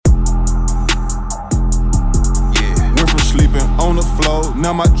on the floor.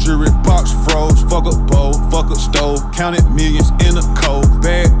 Now my jewelry box froze. Fuck a bowl, fuck a stove. Counted millions in a cold.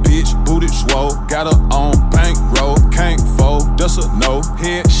 Bad bitch, booty swole. Got her on bankroll. Can't fold, that's a no.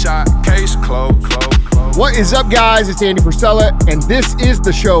 Headshot, case closed. What is up, guys? It's Andy Frisella, and this is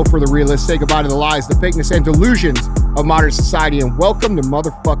the show for the realists. Say goodbye to the lies, the fakeness, and delusions of modern society, and welcome to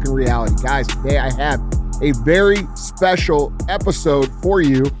motherfucking reality. Guys, today I have a very special episode for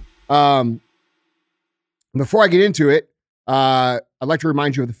you. Before I get into it, I'd like to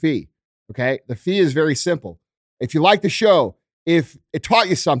remind you of the fee, okay? The fee is very simple. If you like the show, if it taught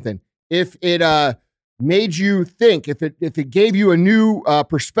you something, if it made you think, if it gave you a new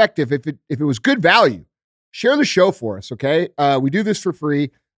perspective, if it was good value, share the show for us, okay? We do this for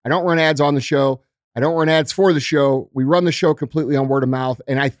free. I don't run ads on the show. I don't run ads for the show. We run the show completely on word of mouth,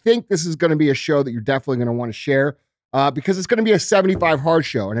 and I think this is going to be a show that you're definitely going to want to share because it's going to be a 75 hard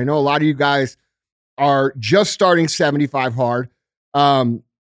show, and I know a lot of you guys are just starting 75 hard.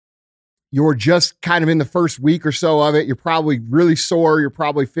 You're just kind of in the first week or so of it. You're probably really sore. You're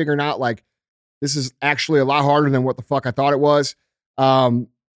probably figuring out, like, this is actually a lot harder than what the fuck I thought it was. And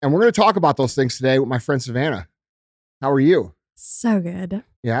we're going to talk about those things today with my friend Savannah. How are you? So good.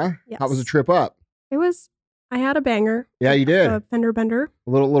 Yeah? Yes. How was the trip up? I had a banger. Yeah, you did. A fender bender. A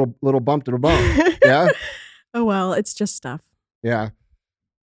little bump to the bump. Yeah? Oh, well, it's just stuff. Yeah.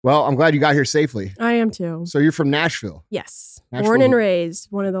 Well, I'm glad you got here safely. I am too. So you're from Nashville. Yes. Nashville. Born and raised.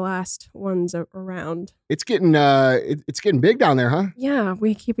 One of the last ones around. It's getting it's getting big down there, huh? Yeah,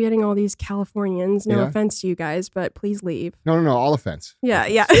 we keep getting all these Californians. No Yeah. offense to you guys, but please leave. No, all offense. Yeah.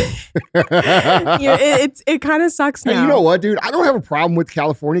 It kind of sucks now. Hey, you know what, dude? I don't have a problem with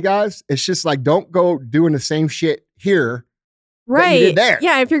California guys. It's just like, don't go doing the same shit here that you did there.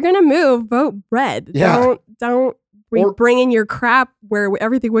 Yeah, if you're gonna move, vote red. Yeah. Don't bring in your crap where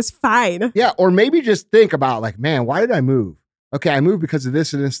everything was fine. Yeah, or maybe just think about, like, man, why did I move? Okay, I moved because of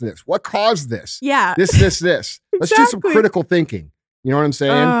this and this and this. What caused this? Yeah. This. Let's do some Exactly. critical thinking. You know what I'm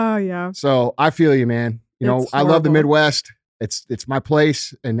saying? Oh, yeah. So I feel you, man. You know, It's I love the horrible. Midwest. It's my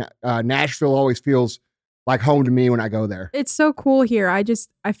place, and Nashville always feels like home to me when I go there. It's so cool here. I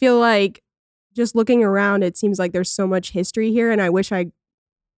feel like just looking around, it seems like there's so much history here, and I wish I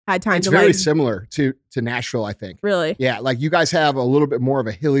had time It's to very similar to Nashville, I think. really. Yeah, like you guys have a little bit more of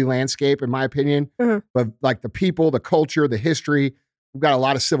a hilly landscape, in my opinion. Mhm. But like the people, the culture, the history, we've got a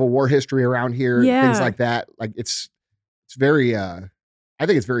lot of Civil War history around here, Yeah. things like that. Like it's very, I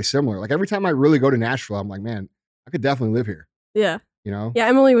think it's very similar. Like every time I really go to Nashville, I'm like, man, I could definitely live here. Yeah. You know? Yeah,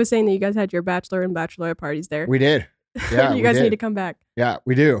 Emily was saying that you guys had your bachelor and bachelorette parties there. We did. Yeah, you we guys did. need to come back. Yeah,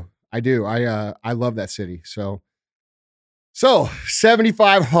 we do. I do. I love that city. So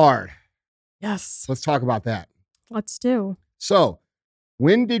 75 hard. Yes. Let's talk about that. Let's do. So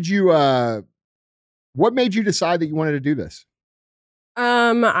when did you, what made you decide that you wanted to do this?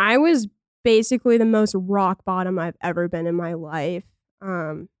 I was basically the most rock bottom I've ever been in my life.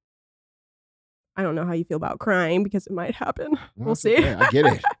 I don't know how you feel about crying because it might happen. We'll That's see. okay. I get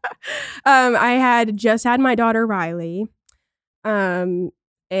it. I had just had my daughter Riley.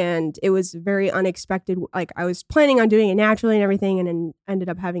 And it was very unexpected. Like I was planning on doing it naturally and everything, and then ended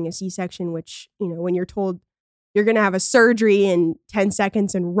up having a C-section, which, you know, when you're told you're going to have a surgery in 10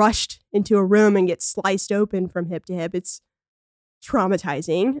 seconds and rushed into a room and get sliced open from hip to hip, it's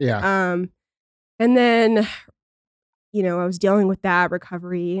traumatizing. Yeah. And then, you know, I was dealing with that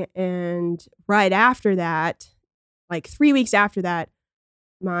recovery. And right after that, like 3 weeks after that,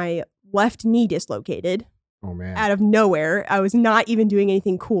 my left knee dislocated. Oh man. Out of nowhere. I was not even doing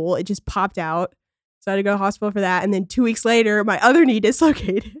anything cool. It just popped out. So I had to go to the hospital for that. And then 2 weeks later, my other knee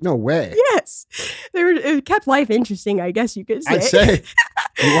dislocated. No way. Yes. It kept life interesting, I guess you could say. I'd say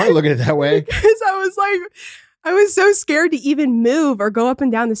you want to look at it that way. Because I was so scared to even move or go up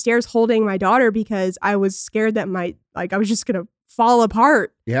and down the stairs holding my daughter because I was scared that I was just going to fall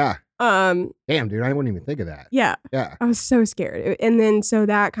apart. Yeah. Damn, dude. I wouldn't even think of that. Yeah. Yeah. I was so scared. And then so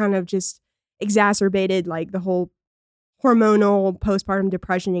that kind of just exacerbated like the whole hormonal postpartum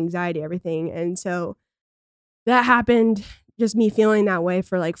depression, anxiety, everything. And so that happened, just me feeling that way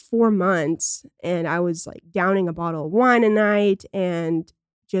for like 4 months. And I was like downing a bottle of wine a night and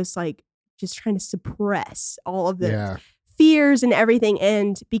just trying to suppress all of the fears and everything.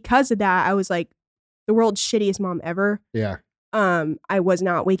 And because of that, I was like the world's shittiest mom ever. Yeah. I was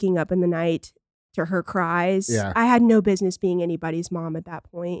not waking up in the night to her cries. Yeah. I had no business being anybody's mom at that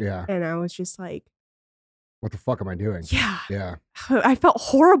point. Yeah. And I was just like, What the fuck am I doing? yeah. Yeah. I felt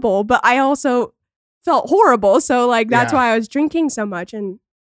horrible, but I also felt horrible. So like, that's Yeah. why I was drinking so much. And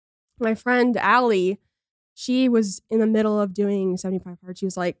my friend Allie, she was in the middle of doing 75 hard. She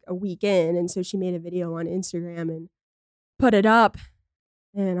was like a week in. And so she made a video on Instagram and put it up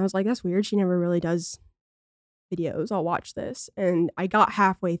and I was like, that's weird. She never really does videos. I'll watch this. And I got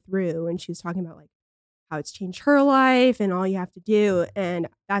halfway through and she was talking about like how it's changed her life and all you have to do. And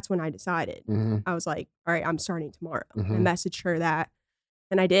that's when I decided. I was like, all right, I'm starting tomorrow. I messaged her that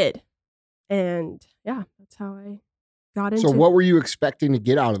and I did. And yeah, that's how I got into So what were you expecting to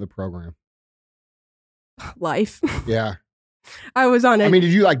get out of the program? life. Yeah. I was on it. I mean,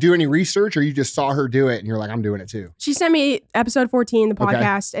 did you like do any research or you just saw her do it and you're like, I'm doing it too? She sent me episode 14, the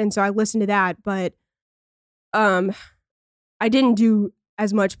podcast. And so I listened to that, but I didn't do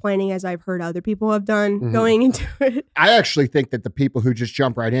as much planning as I've heard other people have done going into it. I actually think that the people who just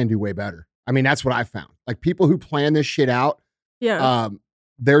jump right in do way better. I mean, that's what I found. Like people who plan this shit out,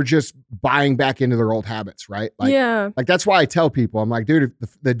 they're just buying back into their old habits, right? Like, like that's why I tell people, I'm like, dude,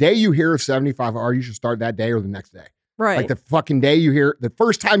 if the day you hear of 75R, you should start that day or the next day. Right. Like the fucking day you hear, the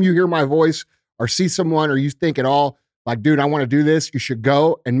first time you hear my voice or see someone or you think at all, like, dude, I want to do this, you should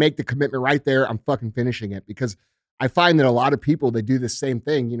go and make the commitment right there. I'm fucking finishing it because I find that a lot of people, they do the same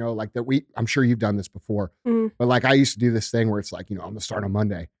thing, you know, like that I'm sure you've done this before, but like I used to do this thing where it's like, you know, I'm gonna start on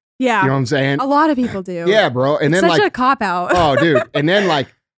Monday. Yeah. You know what I'm saying? A lot of people do. Yeah, bro. And it's then such like a cop out. oh, dude. And then like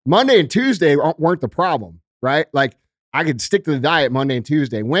Monday and Tuesday weren't the problem, right? Like I could stick to the diet Monday and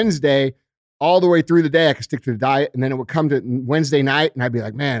Tuesday. Wednesday, all the way through the day, I could stick to the diet. And then it would come to Wednesday night and I'd be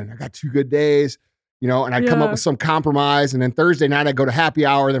like, man, I got 2 good days, you know, and I'd come up with some compromise. And then Thursday night, I'd go to happy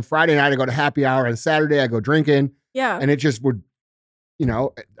hour. Then Friday night, I'd go to happy hour. And Saturday, I'd go drinking. Yeah. And it just would, you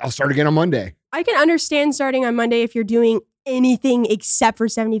know, I'll start again on Monday. I can understand starting on Monday if you're doing anything except for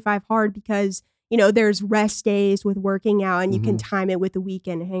 75 hard because, you know, there's rest days with working out and you can time it with the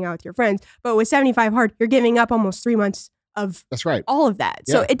weekend and hang out with your friends. But with 75 hard, you're giving up almost 3 months of that's right. all of that.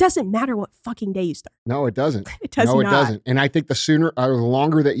 So it doesn't matter what fucking day you start. No, it doesn't. It does not. No, it doesn't. And I think the sooner or the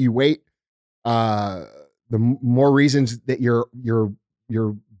longer that you wait, the more reasons that your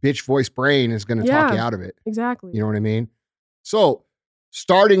bitch voice brain is going to talk you out of it. Exactly. You know what I mean? So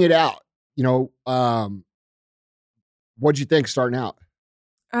starting it out, you know, what'd you think starting out?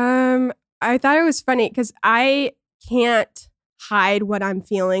 I thought it was funny because I can't hide what I'm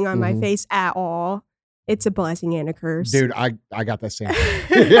feeling on my face at all. It's a blessing and a curse. Dude, I got that same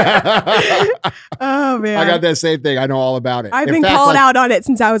thing. Oh, man. I got that same thing. I know all about it. I've been called out on it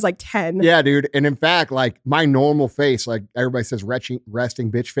since I was like 10. Yeah, dude. And in fact, like my normal face, like everybody says resting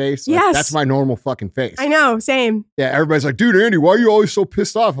bitch face. Like, yes. That's my normal fucking face. I know. Same. Yeah. Everybody's like, dude, Andy, why are you always so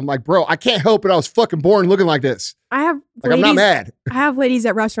pissed off? I'm like, bro, I can't help it. I was fucking born looking like this. I have like, I'm not mad. I have ladies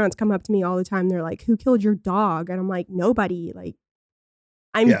at restaurants come up to me all the time. They're like, who killed your dog? And I'm like, nobody. Like,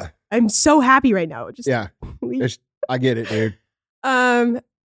 I'm so happy right now. Just I get it, dude. What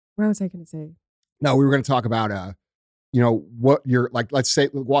was I going to say? No, we were going to talk about, you know, what you're like, let's say,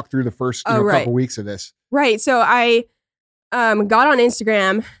 walk through the first couple weeks of this. Right. So I got on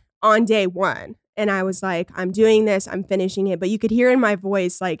Instagram on day 1 and I was like, I'm doing this, I'm finishing it. But you could hear in my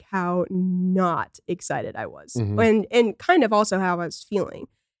voice, like how not excited I was and kind of also how I was feeling.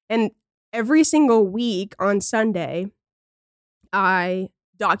 And every single week on Sunday, I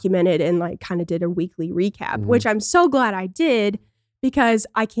documented and like kind of did a weekly recap, which I'm so glad I did because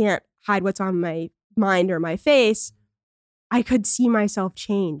I can't hide what's on my mind or my face. I could see myself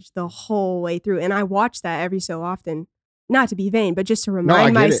change the whole way through. And I watch that every so often, not to be vain, but just to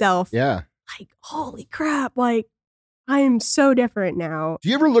remind myself, like, holy crap, like I am so different now. Do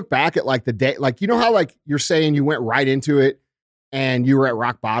you ever look back at like the day, like, you know how like you're saying you went right into it and you were at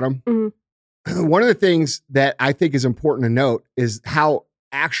rock bottom? One of the things that I think is important to note is how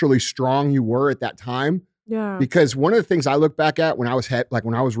actually strong you were at that time. Yeah. Because one of the things I look back at when I was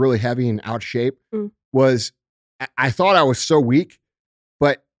when I was really heavy and out of shape was I thought I was so weak,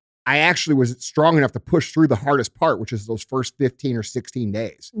 but I actually was strong enough to push through the hardest part, which is those first 15 or 16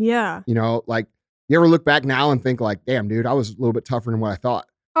 days. Yeah. You know, like you ever look back now and think like, damn, dude, I was a little bit tougher than what I thought.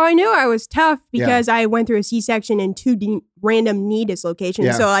 Oh, I knew I was tough because I went through a C-section and 2 random knee dislocations.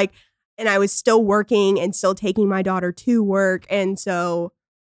 Yeah. So like, and I was still working and still taking my daughter to work. And so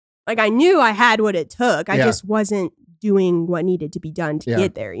like, I knew I had what it took. I just wasn't doing what needed to be done to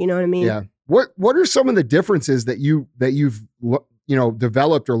get there. You know what I mean? Yeah. What are some of the differences that you've you know,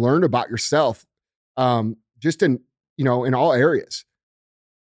 developed or learned about yourself, just in, you know, in all areas?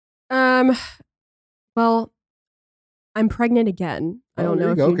 Well, I'm pregnant again. I don't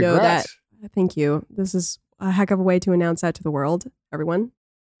know if you know that. Thank you. This is a heck of a way to announce that to the world, everyone.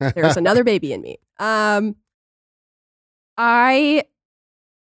 There's another baby in me.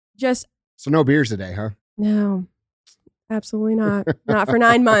 So no beers today, huh? No, absolutely not. Not for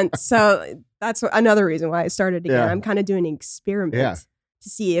 9 months. So that's another reason why I started again. I'm kind of doing an experiment to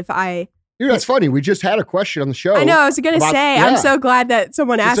see if I Dude, that's funny. We just had a question on the show. I know. I was going to say, yeah. I'm so glad that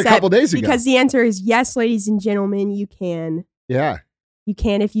someone Just asked a that. couple days ago. Because the answer is yes, ladies and gentlemen, you can. Yeah. You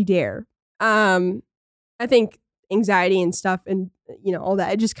can if you dare. I think anxiety and stuff and, all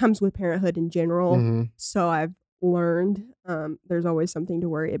that, it just comes with parenthood in general. Mhm. So I've learned there's always something to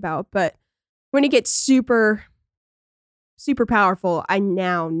worry about. But when it gets super, super powerful, I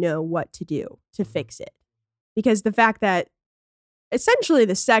now know what to do to fix it. Because the fact that essentially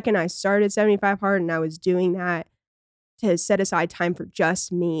the second I started 75 Hard and I was doing that to set aside time for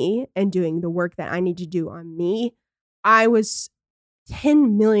just me and doing the work that I need to do on me, I was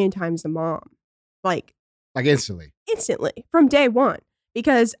 10 million times the mom. Like instantly from day one,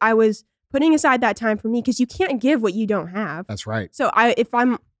 because I was putting aside that time for me, because you can't give what you don't have. That's right. So if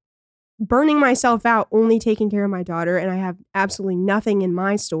I'm burning myself out only taking care of my daughter and I have absolutely nothing in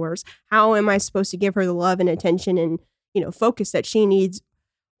my stores, how am I supposed to give her the love and attention and focus that she needs,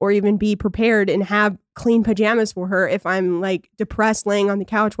 or even be prepared and have clean pajamas for her if I'm like depressed laying on the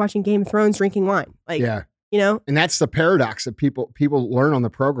couch watching Game of Thrones drinking wine? Like, yeah. And that's the paradox that people learn on the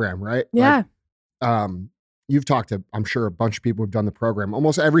program, right? Yeah. Like, you've talked to, I'm sure, a bunch of people who've done the program.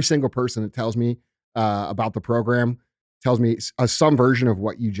 Almost every single person that tells me about the program tells me some version of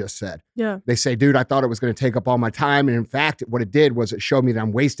what you just said. Yeah. They say, dude, I thought it was going to take up all my time. And in fact, what it did was it showed me that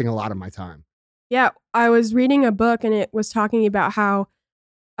I'm wasting a lot of my time. Yeah. I was reading a book and it was talking about how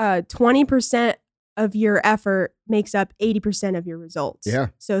 20% of your effort makes up 80% of your results. Yeah.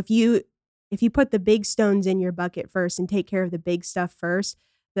 So if you put the big stones in your bucket first and take care of the big stuff first,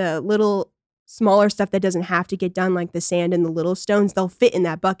 the little smaller stuff that doesn't have to get done, like the sand and the little stones, they'll fit in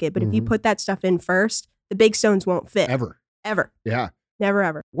that bucket. But if you put that stuff in first, the big stones won't fit. Ever. Yeah. Never,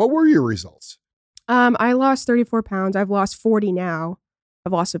 ever. What were your results? I lost 34 pounds. I've lost 40 now.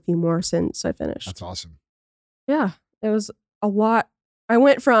 I've lost a few more since I finished. That's awesome. Yeah. It was a lot. I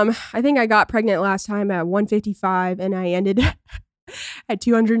went from, I think I got pregnant last time at 155 and I ended at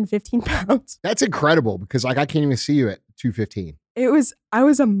 215 pounds. That's incredible because I can't even see you at 215. I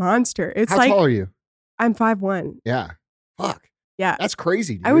was a monster. It's How like, tall are you? I'm 5'1". Yeah. Fuck. Yeah. That's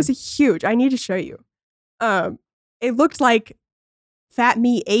crazy, dude. I was huge. I need to show you. It looked like Fat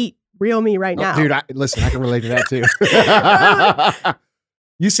Me ate real me right now. Dude, listen, I can relate to that too.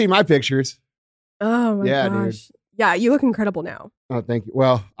 You see my pictures. Oh my gosh. Dude. Yeah, you look incredible now. Oh, thank you.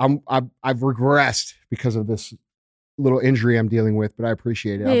 Well, I've regressed because of this little injury I'm dealing with, but I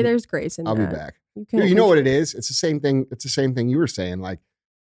appreciate it. Hey, there's grace in I'll that. be back. You know what it is? It's the same thing. It's the same thing you were saying. Like,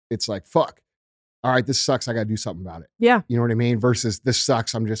 it's like, fuck. All right, this sucks. I got to do something about it. Yeah. You know what I mean? Versus this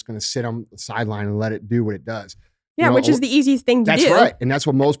sucks. I'm just going to sit on the sideline and let it do what it does. Yeah, which is the easiest thing to do. That's right. And that's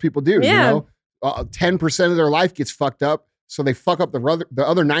what most people do. Yeah. 10% of their life gets fucked up. So they fuck up the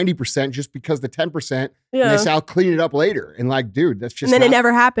other 90% just because the 10%, Yeah. and they say, I'll clean it up later. And like, dude, that's just And then it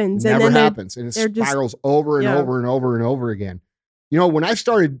never happens. Never and then happens. And it spirals over and over and over and over again. You know, when I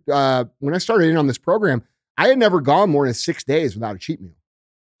started in on this program, I had never gone more than 6 days without a cheat meal.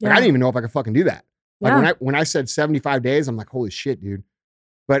 Like, I didn't even know if I could fucking do that. Like when I said 75 days, I'm like, holy shit, dude.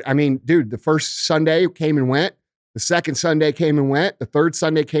 But I mean, dude, the first Sunday came and went. The second Sunday came and went. The third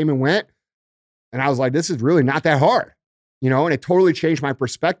Sunday came and went. And I was like, this is really not that hard. You know, and it totally changed my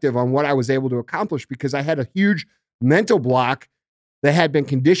perspective on what I was able to accomplish because I had a huge mental block that had been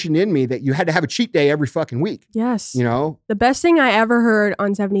conditioned in me that you had to have a cheat day every fucking week. Yes. You know? The best thing I ever heard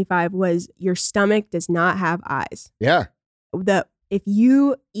on 75 was your stomach does not have eyes. Yeah. If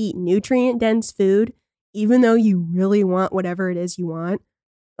you eat nutrient-dense food, even though you really want whatever it is you want,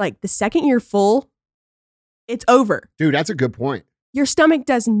 like the second you're full, it's over. Dude, that's a good point. Your stomach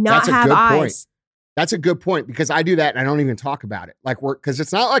does not have eyes. That's a good point because I do that and I don't even talk about it. Like because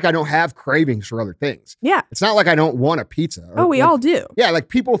it's not like I don't have cravings for other things. Yeah. It's not like I don't want a pizza. We all do. Yeah. Like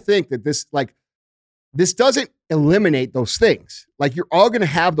people think that this doesn't eliminate those things. Like you're all going to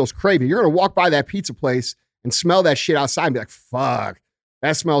have those cravings. You're going to walk by that pizza place and smell that shit outside and be like, fuck,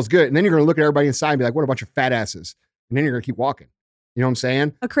 that smells good. And then you're going to look at everybody inside and be like, what a bunch of fat asses. And then you're going to keep walking. You know what I'm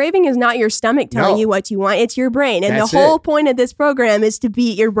saying? A craving is not your stomach telling you what you want. It's your brain. And the whole point of this program is to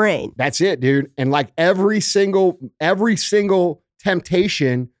beat your brain. That's it, dude. And like every single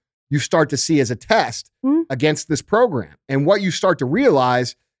temptation you start to see as a test against this program. And what you start to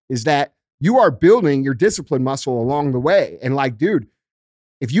realize is that you are building your discipline muscle along the way. And like, dude,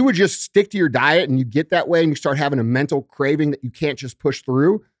 if you would just stick to your diet and you get that way and you start having a mental craving that you can't just push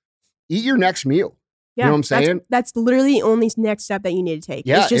through, eat your next meal. Yeah, you know what I'm saying? That's literally the only next step that you need to take.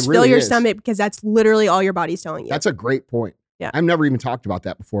 Yeah, it's just it really fill your is. stomach because that's literally all your body's telling you. That's a great point. Yeah. I've never even talked about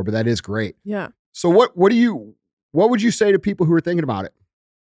that before, but that is great. Yeah. So what would you say to people who are thinking about it?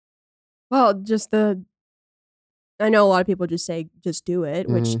 Well, just the I know a lot of people just say, just do it,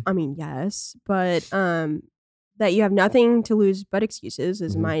 which, Mhm. I mean, yes, but that you have nothing to lose but excuses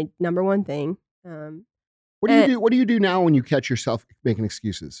is Mhm. my number one thing. What do you do? What do you do now when you catch yourself making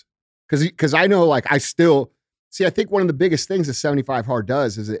excuses? Because I know, like, I still see. I think one of the biggest things that 75 Hard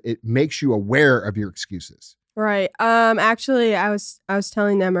does is it makes you aware of your excuses. Right. Actually, I was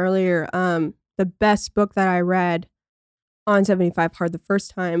telling them earlier, the best book that I read on 75 Hard the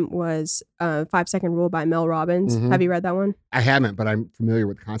first time was 5 Second Rule by Mel Robbins. Mhm. Have you read that one? I haven't, but I'm familiar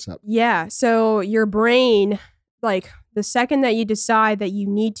with the concept. Yeah. So your brain, like the second that you decide that you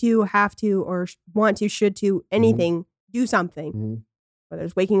need to, have to, or want to, should to, anything, do something. Mhm. Whether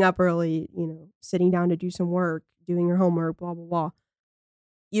it's waking up early, sitting down to do some work, doing your homework, blah, blah, blah.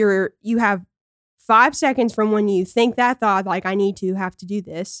 You have 5 seconds from when you think that thought, like, I need to, have to do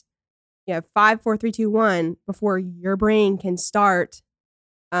this. You have 5, 4, 3, 2, 1 before your brain can start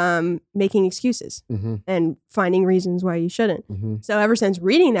making excuses Mhm. and finding reasons why you shouldn't. Mhm. So ever since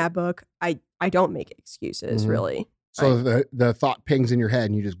reading that book, I don't make excuses, Mhm. really. So the thought pings in your head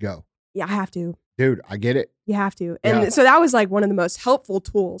and you just go, Yeah, I have to. dude, I get it. You have to. And Yeah. so that was like one of the most helpful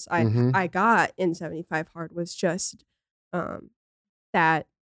tools Mhm. I got in 75 Hard was just that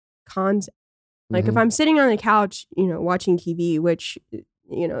concept. Like if Mhm. I'm sitting on the couch, watching TV, which,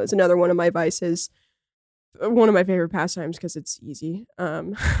 is another one of my vices, one of my favorite pastimes because it's easy.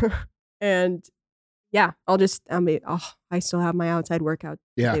 And yeah, I'll be, I still have my outside workout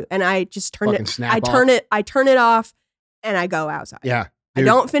to Yeah. do. And I just turn Fucking it, snap I off. turn it off and I go outside. Yeah. I Dude,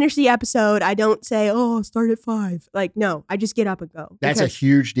 don't finish the episode. I don't say, I'll start at 5. Like, no, I just get up and go. That's a because-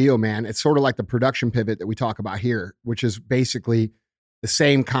 huge deal, man. It's sort of like the production pivot that we talk about here, which is basically the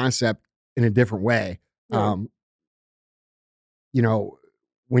same concept in a different way. Yeah.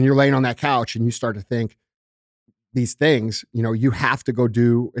 When you're laying on that couch and you start to think these things, you have to go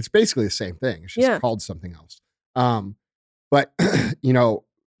do, it's basically the same thing. It's just Yeah. called something else. But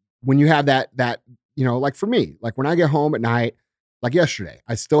when you have that, like for me, like when I get home at night, like yesterday,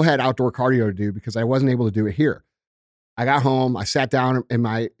 I still had outdoor cardio to do because I wasn't able to do it here. I got home, I sat down in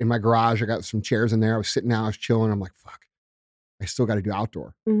my garage. I got some chairs in there. I was sitting down, I was chilling. I'm like, fuck, I still got to do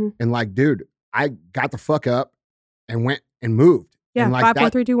outdoor. Mhm. And like, dude, I got the fuck up and went and moved. Yeah, And like 5, 4,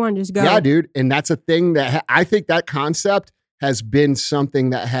 that- 3, 2, 1, just go. Yeah, dude. And that's a thing that I think that concept has been something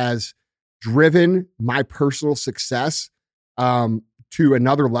that has driven my personal success to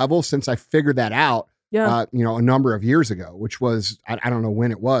another level since I figured that out, Yeah. a number of years ago, which was, I don't know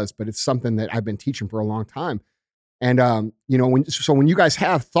when it was, but it's something that I've been teaching for a long time. And, when you guys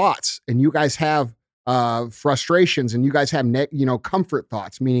have thoughts and you guys have frustrations and you guys have, comfort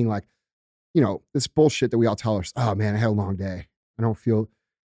thoughts, meaning like, this bullshit that we all tell us, oh man, I had a long day.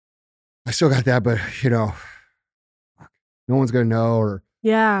 I still got that, but no one's going to know, or,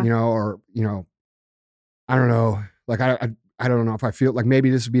 Yeah. I don't know. Like, I don't know if I feel like maybe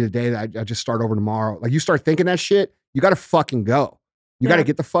this would be the day that I just start over tomorrow. Like you start thinking that shit, you got to fucking go. You got to Yeah.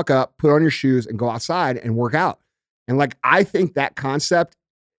 get the fuck up, put on your shoes and go outside and work out. And like, I think that concept,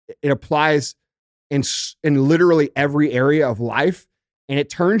 it applies in literally every area of life. And it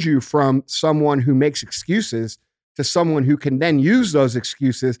turns you from someone who makes excuses to someone who can then use those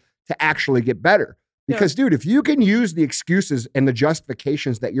excuses to actually get better. Because, dude, if you can use the excuses and the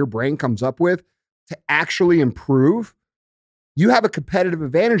justifications that your brain comes up with to actually improve, you have a competitive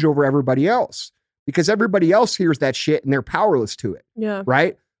advantage over everybody else because everybody else hears that shit and they're powerless to it. Yeah.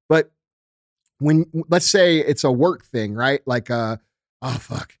 Right. But let's say it's a work thing, right? Like, oh,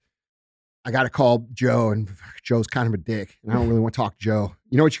 fuck, I got to call Joe and Joe's kind of a dick and I don't really want to talk to Joe.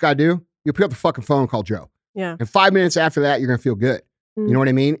 You know what you got to do? You pick up the fucking phone and call Joe. Yeah. And 5 minutes after that, you're going to feel good. Mm. You know what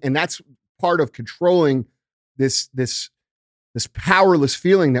I mean? And that's part of controlling this powerless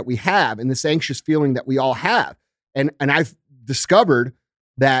feeling that we have and this anxious feeling that we all have. And I've discovered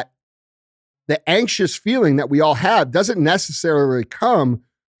that the anxious feeling that we all have doesn't necessarily come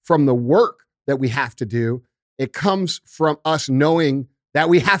from the work that we have to do. It comes from us knowing that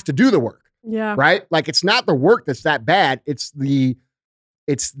we have to do the work, Yeah. right? Like it's not the work that's that bad. It's the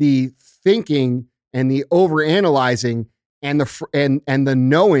thinking and the overanalyzing and the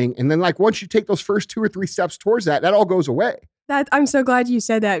knowing. And then like, once you take those first 2 or 3 steps towards that all goes away. I'm so glad you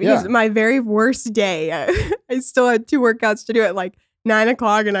said that because Yeah. my very worst day, I still had 2 workouts to do at like 9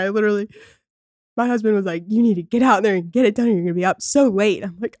 o'clock. And my husband was like, you need to get out there and get it done. You're going to be up so late.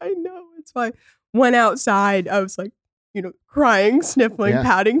 I'm like, I know, it's fine. Went outside. I was like, crying, sniffling, Yeah.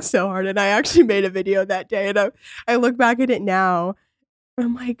 pouting so hard. And I actually made a video that day. And I look back at it now. And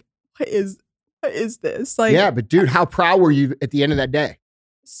I'm like, what is this? Like, Yeah, but dude, how proud were you at the end of that day?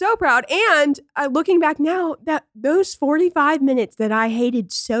 so proud. And looking back now, that those 45 minutes that I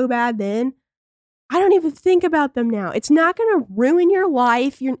hated so bad then, I don't even think about them now. It's not going to ruin your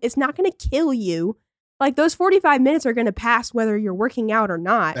life. It's not going to kill you. Like those 45 minutes are going to pass whether you're working out or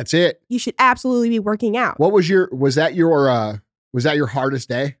not. That's it. You should absolutely be working out. What was that your hardest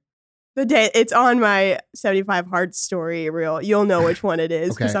day? The day it's on my 75 hard story reel. You'll know which one it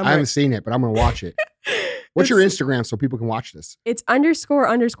is. Okay, I haven't seen it, but I'm going to watch it. What's your Instagram so people can watch this? It's _ The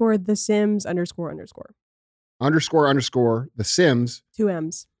Sims _ _ The Sims 2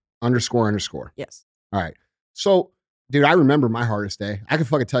 M's _ Yes. All right. So, dude, I remember my hardest day. I can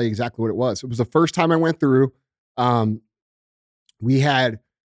fucking tell you exactly what it was. It was the first time I went through. We had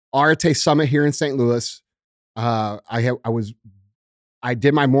Arete Summit here in St. Louis. I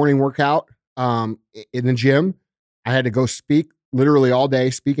did my morning workout in the gym. I had to go speak literally all day,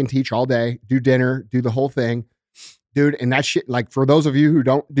 speak and teach all day, do dinner, do the whole thing. Dude, and that shit, like for those of you who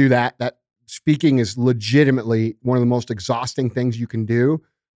don't do that speaking is legitimately one of the most exhausting things you can do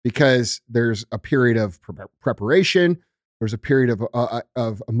because there's a period of preparation, there's a period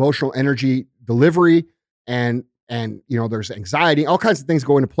of emotional energy delivery, and there's anxiety, all kinds of things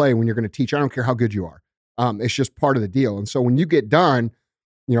go into play when you're going to teach. I don't care how good you are. It's just part of the deal. And so when you get done,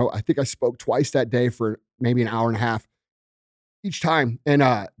 I think I spoke twice that day for maybe an hour and a half each time. And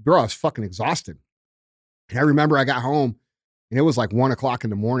bro, I was fucking exhausted. And I remember I got home and it was like 1 o'clock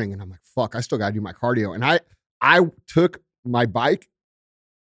in the morning and I'm like, fuck, I still got to do my cardio. And I took my bike.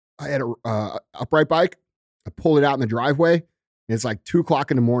 I had a upright bike. I pulled it out in the driveway and it's like 2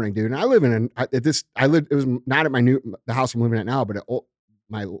 o'clock in the morning, dude. And I live it was not at the house I'm living at now, but at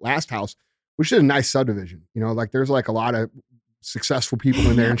my last house, which is a nice subdivision. Like there's like a lot of successful people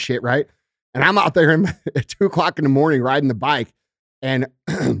in there and shit, right? And I'm out there at 2 o'clock in the morning riding the bike. And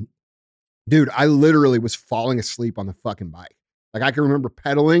dude, I literally was falling asleep on the fucking bike. Like I can remember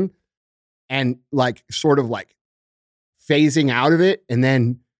pedaling and like sort of like phasing out of it and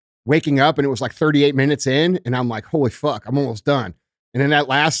then waking up and it was like 38 minutes in and I'm like, holy fuck, I'm almost done. And then that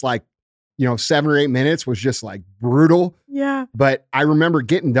last 7 or 8 minutes was just like brutal. Yeah. But I remember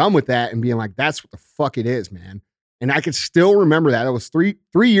getting done with that and being like, that's what the fuck it is, man. And I could still remember that. It was three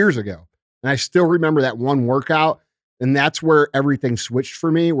years ago. And I still remember that one workout. And that's where everything switched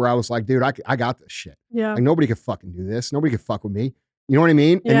for me, where I was like, dude, I got this shit. Yeah. Like nobody could fucking do this. Nobody could fuck with me. You know what I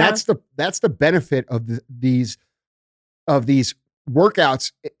mean? Yeah. And that's the benefit of these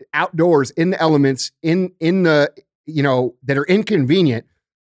workouts outdoors in the elements in the, that are inconvenient,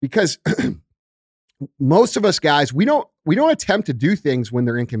 because most of us guys, we don't attempt to do things when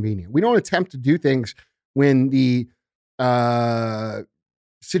they're inconvenient. We don't attempt to do things when the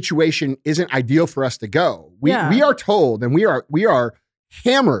situation isn't ideal for us to go. We are told, and we are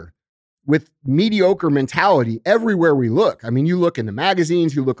hammered with mediocre mentality everywhere we look. I mean, you look in the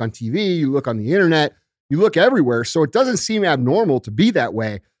magazines, you look on TV, you look on the internet, you look everywhere. So it doesn't seem abnormal to be that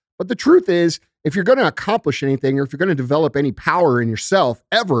way. But the truth is, if you're going to accomplish anything, or if you're going to develop any power in yourself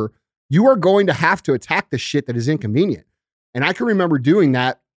ever, you are going to have to attack the shit that is inconvenient. And I can remember doing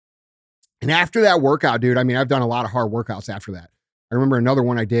that. And after that workout, dude, I mean, I've done a lot of hard workouts after that. I remember another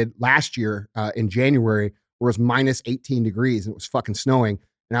one I did last year in January where it was minus 18 degrees and it was fucking snowing.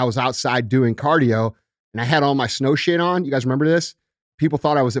 And I was outside doing cardio and I had all my snow shit on. You guys remember this? People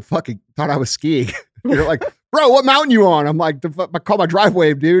thought I was skiing. They're like, bro, what mountain you on? I'm like, I call my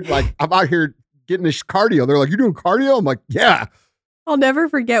driveway, dude. Like, I'm out here getting this cardio. They're like, you doing cardio? I'm like, yeah. I'll never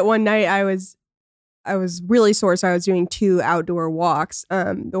forget one night I was really sore, so I was doing 2 outdoor walks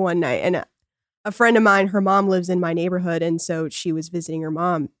the one night. And a friend of mine, her mom lives in my neighborhood, and so she was visiting her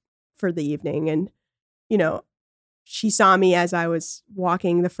mom for the evening. And, she saw me as I was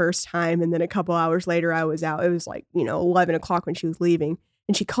walking the first time, and then a couple hours later I was out. It was like, 11 o'clock when she was leaving.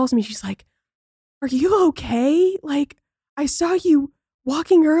 And she calls me, she's like, are you okay? Like, I saw you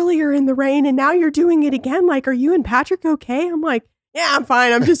walking earlier in the rain, and now you're doing it again. Like, are you and Patrick okay? I'm like, yeah, I'm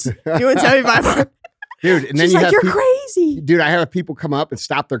fine. I'm just doing 75. Dude, and then she's like, you're crazy. Dude, I have people come up and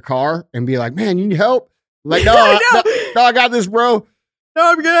stop their car and be like, man, you need help? Like, no, I got this, bro.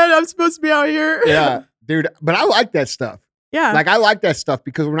 No, I'm good. I'm supposed to be out here. Yeah, dude. But I like that stuff. Yeah. Like, I like that stuff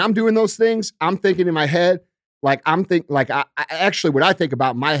because when I'm doing those things, I'm thinking in my head, what I think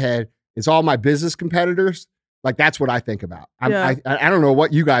about in my head is all my business competitors. Like, that's what I think about. I don't know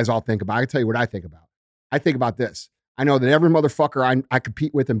what you guys all think about. I can tell you what I think about. I think about this. I know that every motherfucker I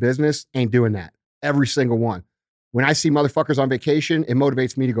compete with in business ain't doing that. Every single one. When I see motherfuckers on vacation, it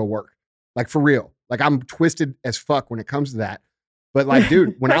motivates me to go work. Like, for real. Like, I'm twisted as fuck when it comes to that. But like,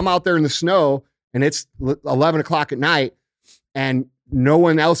 dude, when I'm out there in the snow and it's 11 o'clock at night and no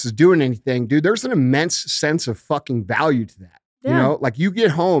one else is doing anything, dude, there's an immense sense of fucking value to that. Yeah. Like, you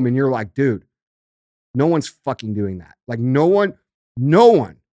get home and you're like, dude, no one's fucking doing that. Like, no one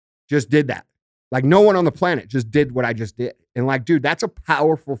just did that. Like no one on the planet just did what I just did. And like, dude, that's a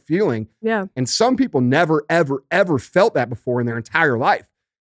powerful feeling. Yeah. And some people never, ever, ever felt that before in their entire life.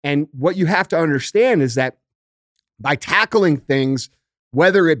 And what you have to understand is that by tackling things,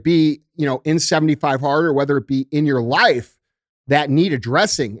 whether it be, in 75 Hard or whether it be in your life that need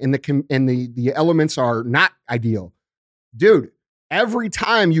addressing and the elements are not ideal, dude, every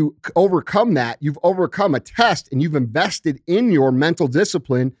time you overcome that, you've overcome a test and you've invested in your mental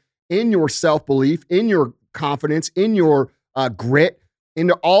discipline, in your self-belief, in your confidence, in your grit,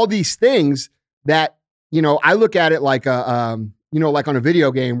 into all these things that, I look at it like like on a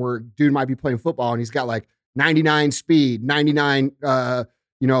video game where a dude might be playing football and he's got like 99 speed, 99,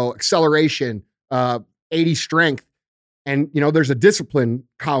 acceleration, 80 strength. And, there's a discipline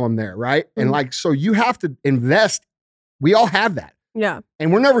column there, right? Mm-hmm. And like, so you have to invest. We all have that. Yeah.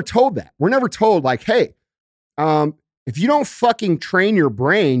 And we're never told that. We're never told like, hey, if you don't fucking train your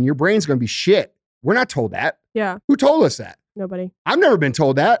brain's going to be shit. We're not told that. Yeah. Who told us that? Nobody. I've never been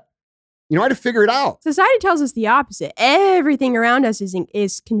told that. I had to figure it out. Society tells us the opposite. Everything around us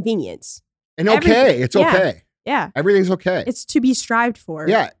is convenience. And okay. It's okay. Yeah. Everything's okay. It's to be strived for.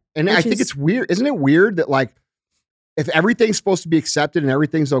 Yeah. And I think it's weird. Isn't it weird that like, if everything's supposed to be accepted and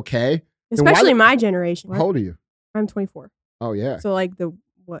everything's okay. Especially my generation. How old are you? I'm 24. Oh, yeah. So like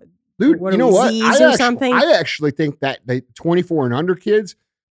what? Dude, what you know what? Something? I actually think that the 24 and under kids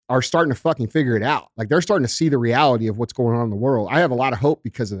are starting to fucking figure it out. Like they're starting to see the reality of what's going on in the world. I have a lot of hope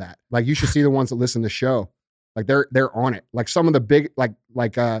because of that. Like you should see the ones that listen to the show. Like they're on it. Like some of the big,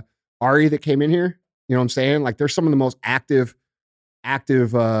 like Ari that came in here, you know what I'm saying? Like there's some of the most active,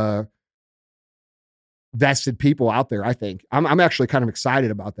 vested people out there, I think. I'm actually kind of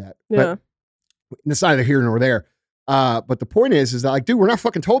excited about that. Yeah. But it's neither here nor there. But the point is that like, dude, we're not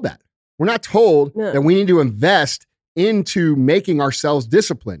fucking told that. We're not told that we need to invest into making ourselves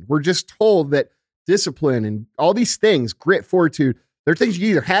disciplined. We're just told that discipline and all these things, grit, fortitude, they're things you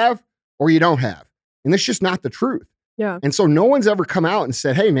either have or you don't have. And that's just not the truth. Yeah. And so no one's ever come out and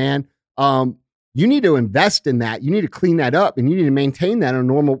said, hey man, you need to invest in that. You need to clean that up and you need to maintain that on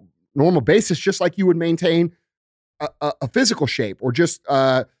a normal basis, just like you would maintain a physical shape or just,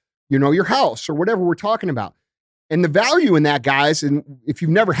 your house or whatever we're talking about. And the value in that, guys, and if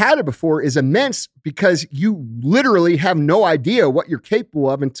you've never had it before, is immense because you literally have no idea what you're capable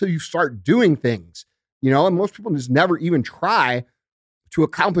of until you start doing things, and most people just never even try to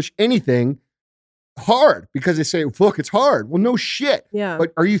accomplish anything hard because they say, look, it's hard. Well, no shit. Yeah.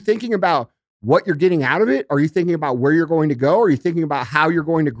 But are you thinking about what you're getting out of it? Are you thinking about where you're going to go? Are you thinking about how you're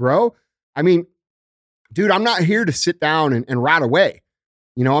going to grow? I mean, dude, I'm not here to sit down and rot away.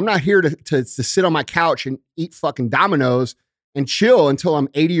 I'm not here to sit on my couch and eat fucking Dominoes and chill until I'm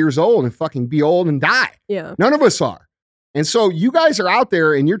 80 years old and fucking be old and die. Yeah. None of us are. And so you guys are out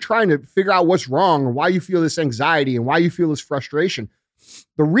there and you're trying to figure out what's wrong and why you feel this anxiety and why you feel this frustration.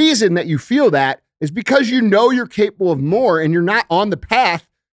 The reason that you feel that is because you're capable of more and you're not on the path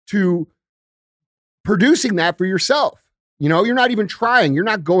to producing that for yourself. You're not even trying. You're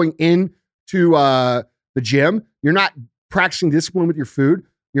not going into the gym. You're not practicing discipline with your food.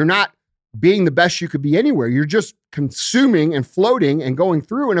 You're not being the best you could be anywhere. You're just consuming and floating and going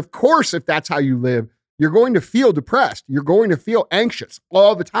through. And of course, if that's how you live, you're going to feel depressed. You're going to feel anxious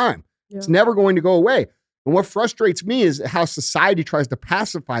all the time. Yeah. It's never going to go away. And what frustrates me is how society tries to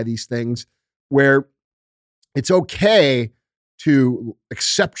pacify these things where it's okay to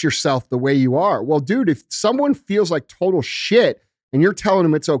accept yourself the way you are. Well, dude, if someone feels like total shit and you're telling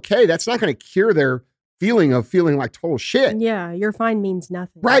them it's okay, that's not going to cure their feeling like total shit. Yeah, your fine means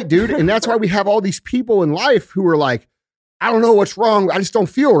nothing. Right, dude. And that's why we have all these people in life who are like, I don't know what's wrong. I just don't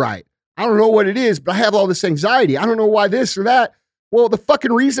feel right. I don't know what it is, but I have all this anxiety. I don't know why this or that. Well, the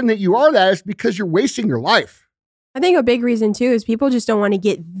fucking reason that you are that is because you're wasting your life. I think a big reason too is people just don't want to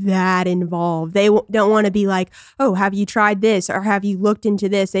get that involved. They don't want to be like, oh, have you tried this? Or have you looked into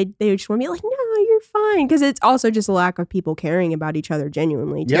this? They just want to be like, no, you're fine. Because it's also just a lack of people caring about each other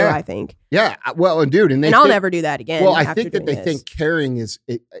genuinely too, I think. Yeah. Well, and dude, and I'll never do that again. Well, I think that they think caring is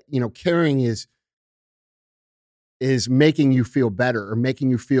making you feel better or making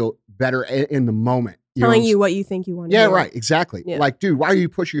you feel better in the moment. Telling you what you think you want to do. Yeah, hear. right. Exactly. Yeah. Like, dude, why are you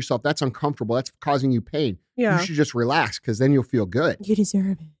pushing yourself? That's uncomfortable. That's causing you pain. Yeah. You should just relax because then you'll feel good. You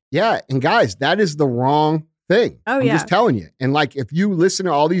deserve it. Yeah. And guys, that is the wrong thing. I'm just telling you. And like, if you listen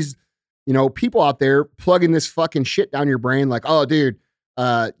to all these, people out there plugging this fucking shit down your brain, like, oh, dude,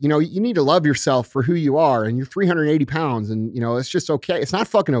 you need to love yourself for who you are. And you're 380 pounds and, it's just okay. It's not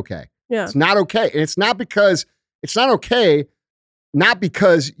fucking okay. Yeah. It's not okay. And it's not okay. Not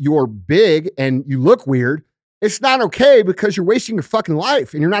because you're big and you look weird. It's not okay because you're wasting your fucking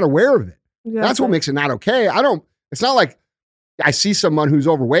life and you're not aware of it. That's what makes it not okay. It's not like I see someone who's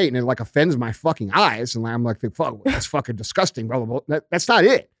overweight and it like offends my fucking eyes. And I'm like, fuck, that's fucking disgusting, blah, blah, blah. That's not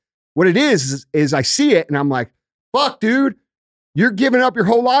it. What it is I see it and I'm like, fuck, dude, you're giving up your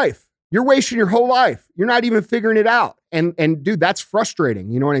whole life. You're wasting your whole life. You're not even figuring it out. And dude, that's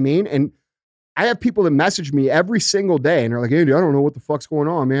frustrating. You know what I mean? And I have people that message me every single day and they're like, Andy, I don't know what the fuck's going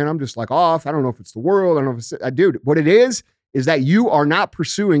on, man. I'm just like off. I don't know if it's the world. I don't know if it's, dude, what it is that you are not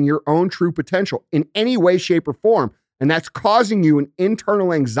pursuing your own true potential in any way, shape, or form. And that's causing you an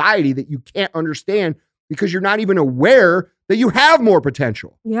internal anxiety that you can't understand because you're not even aware that you have more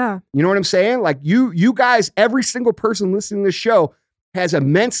potential. Yeah. You know what I'm saying? Like you guys, every single person listening to this show has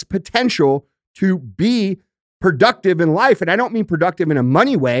immense potential to be productive in life. And I don't mean productive in a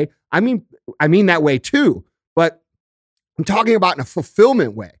money way. I mean that way too, but I'm talking about in a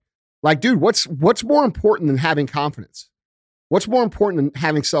fulfillment way. Like, dude, what's more important than having confidence? What's more important than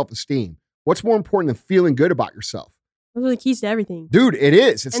having self-esteem? What's more important than feeling good about yourself? Those are the keys to everything. Dude, it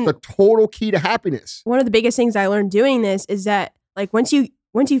is. It's the total key to happiness. One of the biggest things I learned doing this is that like once you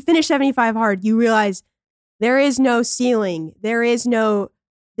finish 75 hard, you realize there is no ceiling. There is no,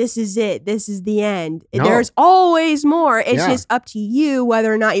 this is it. This is the end. No. There's always more. It's just up to you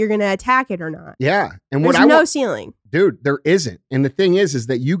whether or not you're going to attack it or not. Yeah. And there's no ceiling. Dude, there isn't. And the thing is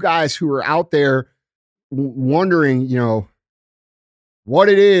that you guys who are out there wondering, you know, what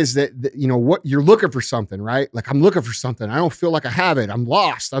it is that, you know, what you're looking for something, right? Like I'm looking for something. I don't feel like I have it. I'm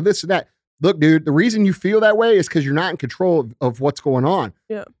lost. I'm this and that. Look, dude, the reason you feel that way is because you're not in control of what's going on.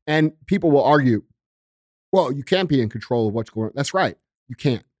 Yeah. And people will argue, well, you can't be in control of what's going on. That's right. You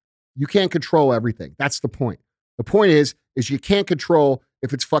can't. You can't control everything. That's the point. The point is you can't control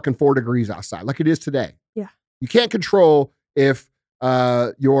if it's fucking 4 degrees outside, like it is today. Yeah. You can't control if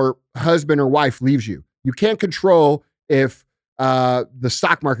your husband or wife leaves you. You can't control if the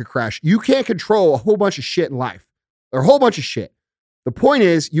stock market crash. You can't control a whole bunch of shit in life. Or a whole bunch of shit. The point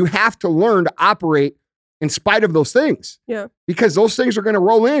is you have to learn to operate in spite of those things. Yeah. Because those things are going to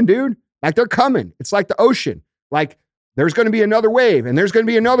roll in, dude. Like they're coming. It's like the ocean. Like there's going to be another wave and there's going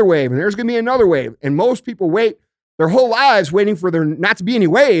to be another wave and there's going to be another wave. And most people wait their whole lives waiting for there not to be any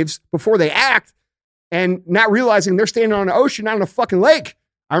waves before they act and not realizing they're standing on an ocean, not on a fucking lake.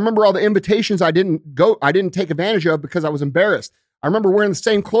 I remember all the invitations I didn't take advantage of because I was embarrassed. I remember wearing the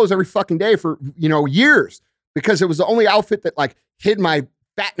same clothes every fucking day for, you know, years because it was the only outfit that like hid my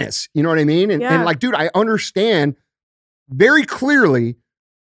fatness. You know what I mean? And like, dude, I understand very clearly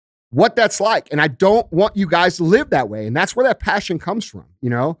what that's like. And I don't want you guys to live that way. And that's where that passion comes from, you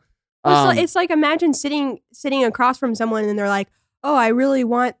know? It's like imagine sitting across from someone and they're like, oh, I really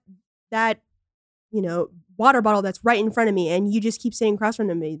want that, you know, water bottle that's right in front of me. And you just keep sitting across from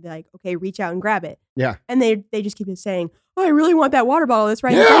them. They're like, okay, reach out and grab it. Yeah. And they just keep saying, oh, I really want that water bottle that's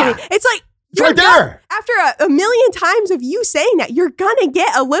right in front of me. It's like, it's right there. After a million times of you saying that, you're going to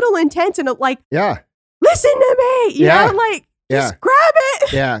get a little intense and like, listen to me. You know, like, just grab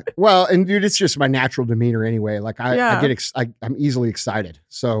it. Yeah. Well, and dude, it's just my natural demeanor anyway. Like I'm easily excited.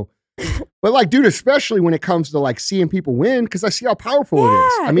 So, but like, dude, especially when it comes to like seeing people win, because I see how powerful it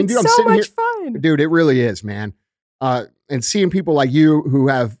is. I mean, dude, I'm sitting here. Fun. Dude, it really is, man. And seeing people like you who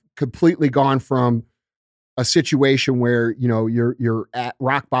have completely gone from a situation where, you know, you're at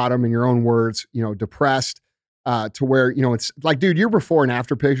rock bottom in your own words, you know, depressed, to where, you know, it's like, dude, your before and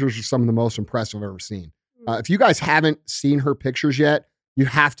after pictures are some of the most impressive I've ever seen. If you guys haven't seen her pictures yet, you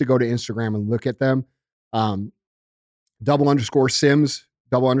have to go to Instagram and look at them. _Sims.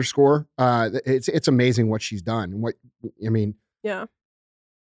 It's amazing what she's done. And what, I mean,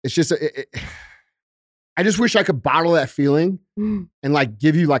 it's just, I just wish I could bottle that feeling and like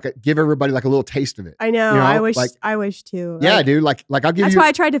give everybody like a little taste of it. I know. You know? I wish too. Yeah, like, dude. Like I'll give that's you. That's why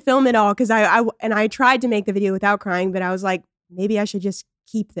I tried to film it all. Cause I tried to make the video without crying, but I was like, maybe I should just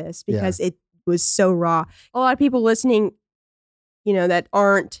keep this because it was so raw. A lot of people listening, you know, that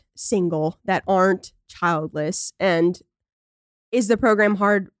aren't single, that aren't childless. And is the program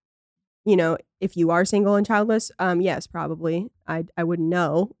hard, you know, if you are single and childless? Yes, probably. I wouldn't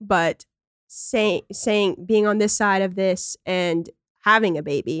know. But saying being on this side of this and having a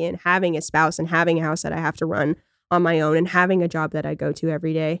baby and having a spouse and having a house that I have to run on my own and having a job that I go to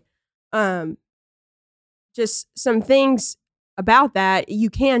every day. Just some things about that,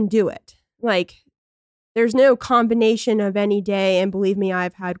 you can do it. Like, there's no combination of any day, and believe me,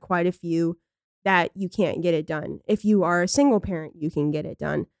 I've had quite a few that you can't get it done. If you are a single parent, you can get it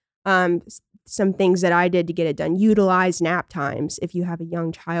done. Some things that I did to get it done: utilize nap times. If you have a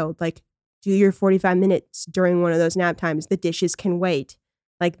young child, like do your 45 minutes during one of those nap times. The dishes can wait.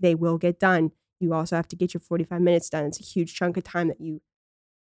 Like, they will get done. You also have to get your 45 minutes done. It's a huge chunk of time that you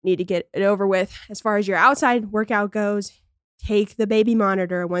need to get it over with. As far as your outside workout goes, take the baby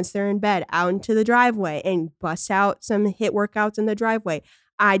monitor once they're in bed out into the driveway and bust out some HIIT workouts in the driveway.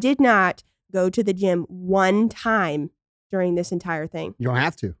 I did not go to the gym one time during this entire thing. You don't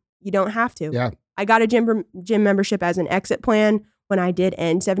have to. You don't have to. Yeah. I got a gym membership as an exit plan when I did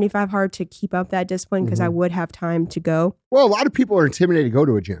end 75 hard to keep up that discipline because I would have time to go. Well, a lot of people are intimidated to go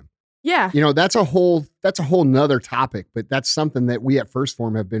to a gym. Yeah. You know, that's a whole nother topic, but that's something that we at First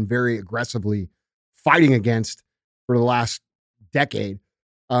Form have been very aggressively fighting against for the last decade.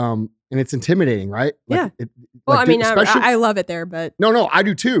 And it's intimidating, right? Like, yeah. Well, I mean, I love it there, but. No, I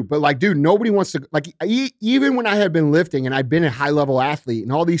do too. But like, dude, nobody wants to, like, even when I had been lifting and I'd been a high level athlete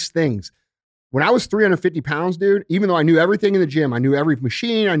and all these things, when I was 350 pounds, dude, even though I knew everything in the gym, I knew every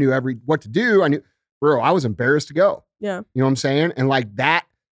machine, I knew what to do. I was embarrassed to go. Yeah. You know what I'm saying? And like that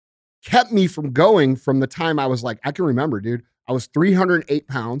kept me from going from the time I was like, I can remember, dude, I was 308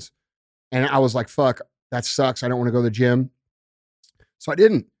 pounds and I was like, fuck, that sucks. I don't want to go to the gym. So I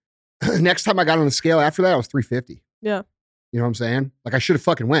didn't. Next time I got on the scale after that, I was 350. Yeah. You know what I'm saying? Like I should have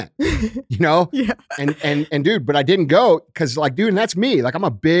fucking went, you know? Yeah. And dude, but I didn't go because like, dude, and that's me. Like I'm a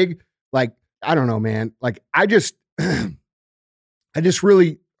big, like, I don't know, man. Like I just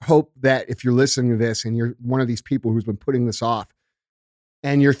really hope that if you're listening to this and you're one of these people who's been putting this off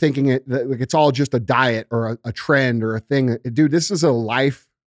and you're thinking like it's all just a diet or a trend or a thing, dude, this is a life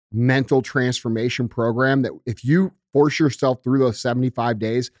mental transformation program that if you force yourself through those 75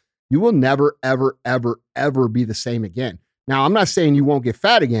 days, you will never, ever, ever, ever be the same again. Now, I'm not saying you won't get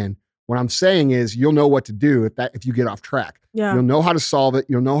fat again. What I'm saying is you'll know what to do if you get off track. Yeah. You'll know how to solve it.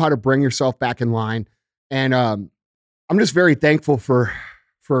 You'll know how to bring yourself back in line. And I'm just very thankful for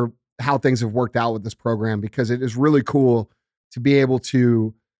how things have worked out with this program because it is really cool to be able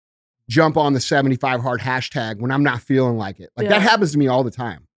to jump on the 75 hard hashtag when I'm not feeling like it. Like that happens to me all the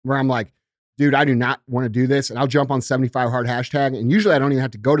time where I'm like, dude, I do not want to do this. And I'll jump on 75 hard hashtag. And usually I don't even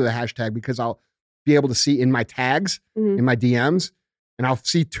have to go to the hashtag because I'll be able to see in my tags, in my DMs, and I'll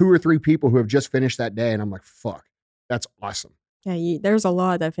see 2 or 3 people who have just finished that day. And I'm like, fuck, that's awesome. Yeah. There's a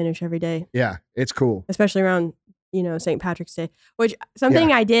lot that finish every day. Yeah. It's cool. Especially around, St. Patrick's Day, which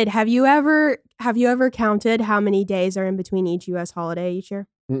something I did. Have you ever counted how many days are in between each U.S. holiday each year?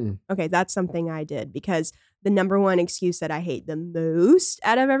 Mm-mm. Okay. That's something I did because the number one excuse that I hate the most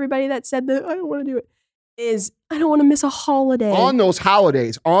out of everybody that said that I don't want to do it is I don't want to miss a holiday. On those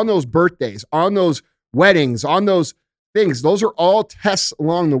holidays, on those birthdays, on those weddings, on those things, those are all tests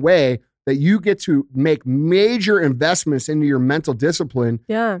along the way that you get to make major investments into your mental discipline.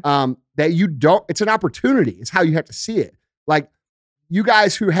 Yeah. That you don't, it's an opportunity. It's how you have to see it. Like you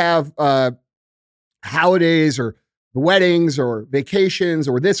guys who have holidays or weddings or vacations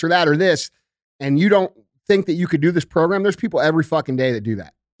or this or that or this, and you don't think that you could do this program, there's people every fucking day that do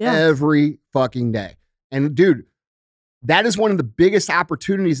that. Yeah. Every fucking day. And dude, that is one of the biggest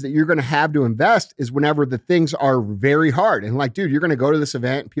opportunities that you're going to have to invest is whenever the things are very hard. And like, dude, you're going to go to this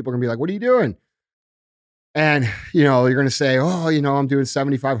event and people are going to be like, what are you doing? And, you're going to say, oh, I'm doing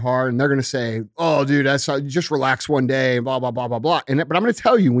 75 hard. And they're going to say, oh, dude, that's just relax one day, blah, blah, blah, blah, blah. But I'm going to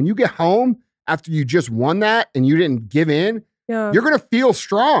tell you, when you get home after you just won that and you didn't give in, you're going to feel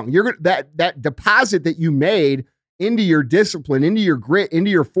strong. You're going that deposit that you made into your discipline, into your grit,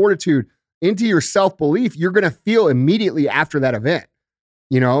 into your fortitude, into your self-belief, you're going to feel immediately after that event,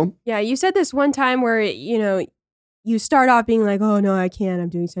 Yeah, you said this one time where, you start off being like, oh, no, I can't. I'm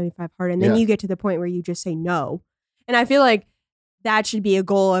doing 75 hard. And then you get to the point where you just say no. And I feel like that should be a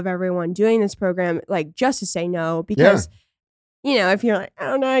goal of everyone doing this program, like just to say no. Because, if you're like,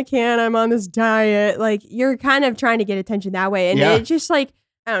 oh, no, I can't. I'm on this diet. Like you're kind of trying to get attention that way. And it's just like,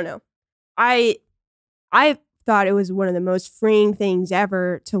 I don't know. I thought it was one of the most freeing things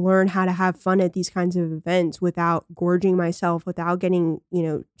ever to learn how to have fun at these kinds of events without gorging myself, without getting,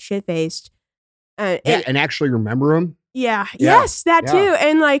 shit-faced. And actually remember them. Yeah. Yes, that too.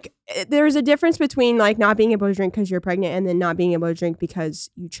 And like, there's a difference between like not being able to drink because you're pregnant and then not being able to drink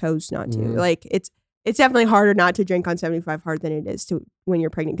because you chose not to. Like it's definitely harder not to drink on 75 hard than it is to when you're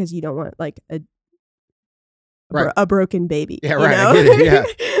pregnant because you don't want like a broken baby. Yeah, right. I get it.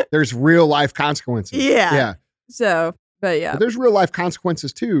 Yeah. There's real life consequences. Yeah. Yeah. So, but there's real life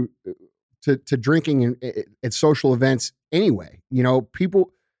consequences too to drinking at social events anyway.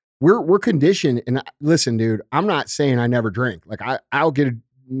 People, we're conditioned. And listen, dude, I'm not saying I never drink. Like I'll get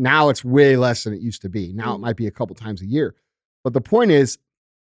now it's way less than it used to be. Now it might be a couple times a year. But the point is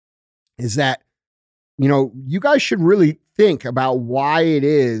that, you guys should really think about why it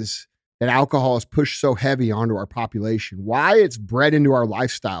is that alcohol is pushed so heavy onto our population, why it's bred into our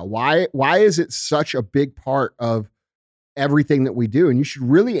lifestyle. Why is it such a big part of everything that we do. And you should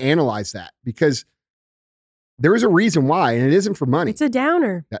really analyze that, because there is a reason why, and it isn't for money. It's a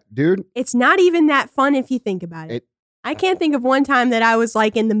downer. Dude. It's not even that fun if you think about it. I can't think of one time that I was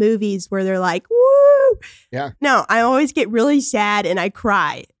like in the movies where they're like, woo. Yeah. No, I always get really sad and I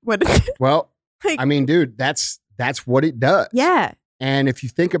cry. Well, like, I mean, dude, that's what it does. Yeah. And if you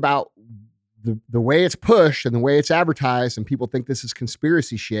think about the way it's pushed and the way it's advertised, and people think this is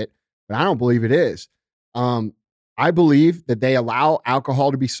conspiracy shit, but I don't believe it is. I believe that they allow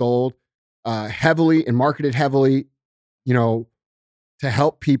alcohol to be sold heavily and marketed heavily, to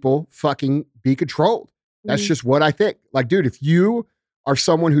help people fucking be controlled. That's just what I think. Like, dude, if you are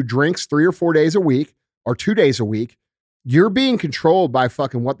someone who drinks 3 or 4 days a week or 2 days a week, you're being controlled by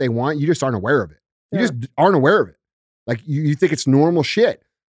fucking what they want. You just aren't aware of it. You just aren't aware of it. Like, you think it's normal shit.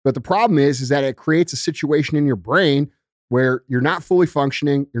 But the problem is that it creates a situation in your brain where you're not fully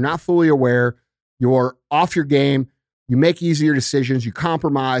functioning. You're not fully aware. You're off your game. You make easier decisions. You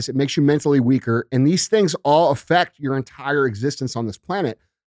compromise. It makes you mentally weaker. And these things all affect your entire existence on this planet.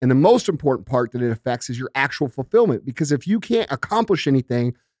 And the most important part that it affects is your actual fulfillment. Because if you can't accomplish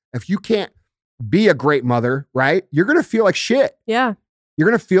anything, if you can't be a great mother, right, you're going to feel like shit. Yeah. You're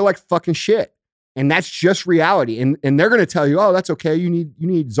going to feel like fucking shit. And that's just reality. And they're going to tell you, oh, that's okay. You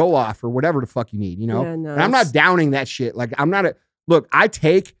need Zoloft or whatever the fuck you need, Yeah, no, and I'm not downing that shit. Like, look, I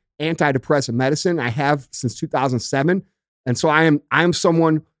take antidepressant medicine. I have since 2007. And so I am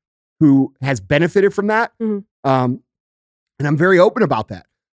someone who has benefited from that. Mm-hmm. And I'm very open about that.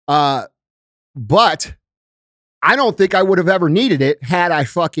 But I don't think I would have ever needed it had I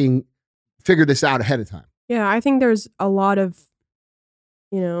fucking figured this out ahead of time. Yeah, I think there's a lot of,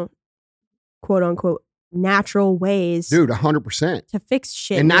 quote unquote, natural ways. Dude, 100%. To fix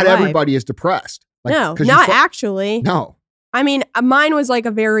shit. And not everybody is depressed. Like, no, not actually. No. I mean, mine was like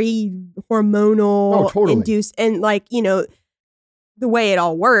a very hormonal totally. induced, and like, the way it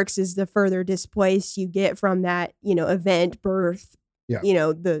all works is the further displaced you get from that, event, birth,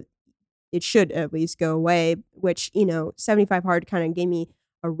 it should at least go away, which, 75 Hard kind of gave me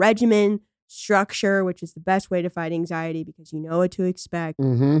a regimen, structure, which is the best way to fight anxiety because you know what to expect.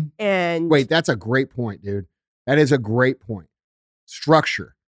 Mm-hmm. And wait, that's a great point, dude. That is a great point.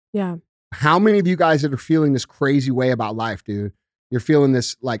 Structure. Yeah. How many of you guys that are feeling this crazy way about life, dude? You're feeling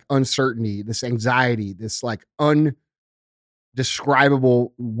this like uncertainty, this anxiety, this like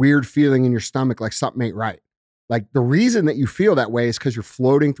undescribable weird feeling in your stomach, like something ain't right. Like, the reason that you feel that way is because you're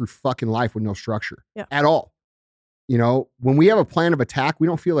floating through fucking life with no structure at all. When we have a plan of attack, we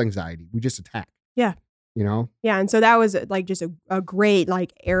don't feel anxiety. We just attack. Yeah. Yeah. And so that was like just a great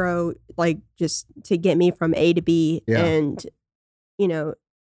like arrow, like just to get me from A to B. Yeah. And,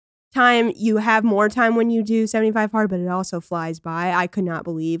 time, you have more time when you do 75 Hard, but it also flies by. I could not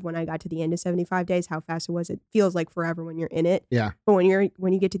believe when I got to the end of 75 days how fast it was. It feels like forever when you're in it. Yeah. But when you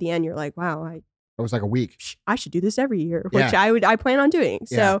get to the end, you're like, wow, it was like a week. I should do this every year, which I plan on doing.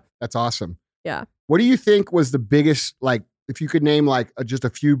 So that's awesome. Yeah. What do you think was the biggest, like, if you could name like just a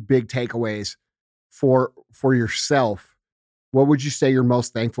few big takeaways for yourself, what would you say you're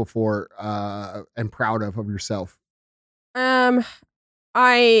most thankful for and proud of yourself?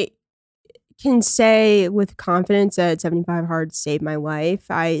 I can say with confidence that 75 Hard saved my life.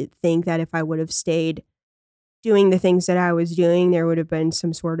 I think that if I would have stayed doing the things that I was doing, there would have been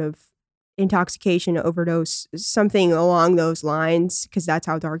some sort of intoxication, overdose, something along those lines, because that's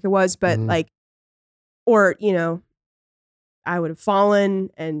how dark it was. But I would have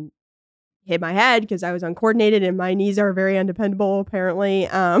fallen and hit my head because I was uncoordinated and my knees are very undependable, apparently.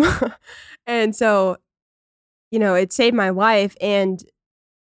 And so, it saved my life. And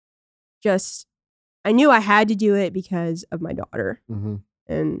just, I knew I had to do it because of my daughter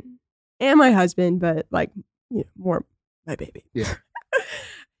and my husband, but like, more my baby. Yeah.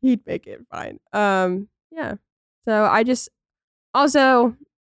 He'd make it fine. Yeah. So I just also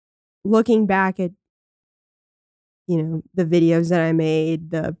looking back at, the videos that I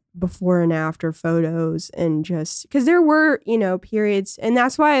made, the before and after photos, and just because there were, periods, and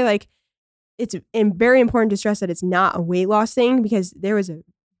that's why like it's very important to stress that it's not a weight loss thing, because there was a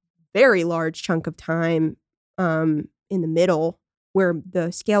very large chunk of time in the middle where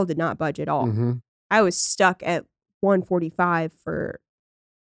the scale did not budge at all. Mm-hmm. I was stuck at 145 for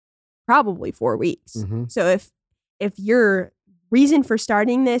probably 4 weeks. Mm-hmm. So if your reason for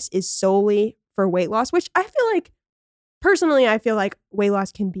starting this is solely for weight loss, which I feel like, personally, I feel like weight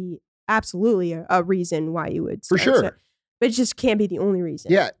loss can be absolutely a reason why you would start. For sure. So, but it just can't be the only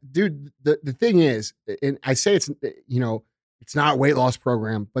reason. Yeah, dude, the thing is, and I say it's not a weight loss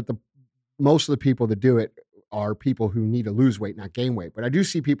program, but most of the people that do it are people who need to lose weight, not gain weight. But I do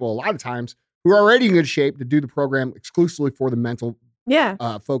see people a lot of times who are already in good shape to do the program exclusively for the mental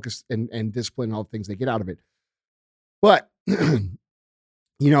Yeah. focus and discipline and all the things they get out of it. But, you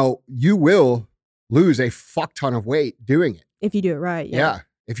will lose a fuck ton of weight doing it. If you do it right. Yeah.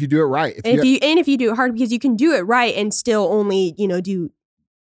 If you do it right. If you do it hard, because you can do it right and still only, do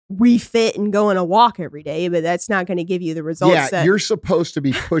refit and go on a walk every day, but that's not going to give you the results. Yeah, you're supposed to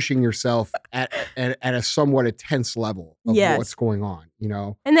be pushing yourself at a somewhat intense level of what's going on,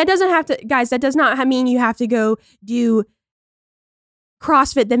 And that doesn't have to, guys, that does not mean you have to go do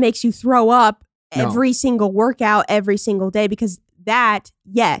CrossFit that makes you throw up every single workout every single day, because that,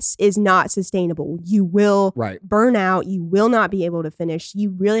 yes, is not sustainable. You will burn out. You will not be able to finish.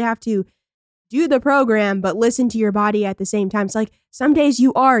 You really have to do the program, but listen to your body at the same time. It's like some days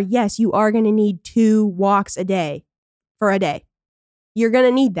you are going to need 2 walks a day for a day. You're going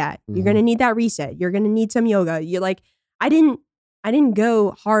to need that. You're going to need that reset. You're going to need some yoga. You're like, I didn't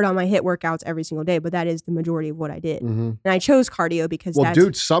go hard on my HIIT workouts every single day, but that is the majority of what I did. And I chose cardio because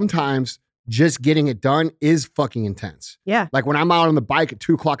dude, sometimes just getting it done is fucking intense. Yeah. Like when I'm out on the bike at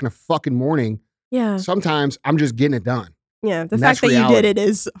 2:00 in the fucking morning, sometimes I'm just getting it done. Yeah. The fact that you did it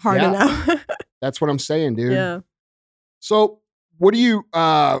is hard enough. That's what I'm saying, dude. Yeah. So what are you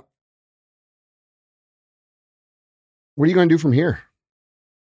going to do from here?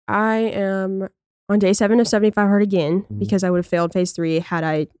 I am on day 7 of 75 hard again, because I would have failed phase 3 had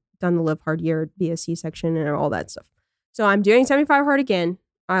I done the live hard year via C-section and all that stuff. So I'm doing 75 hard again.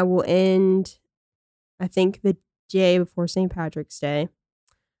 I will end, I think, the day before St. Patrick's Day.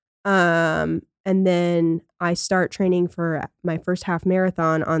 And then I start training for my first half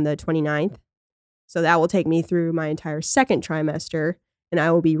marathon on the 29th. So that will take me through my entire second trimester, and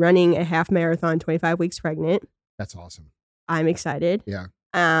I will be running a half marathon 25 weeks pregnant. That's awesome. I'm excited. Yeah.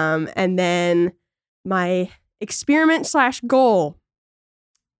 And then my experiment / goal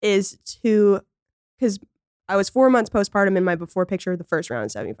is because I was 4 months postpartum in my before picture of the first round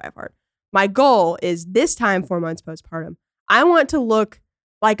of 75 hard. My goal is this time 4 months postpartum, I want to look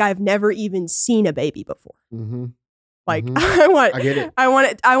like I've never even seen a baby before. Like I get it. I want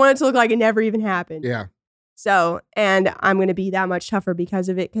it to look like it never even happened. Yeah. So, and I'm going to be that much tougher because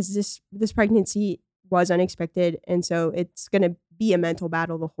of it, because this pregnancy was unexpected, and so it's going to be a mental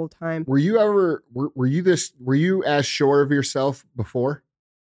battle the whole time. Were you as sure of yourself before?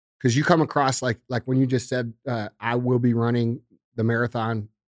 Because you come across like when you just said, I will be running the marathon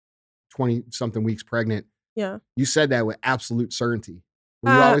 20 something weeks pregnant. Yeah. You said that with absolute certainty.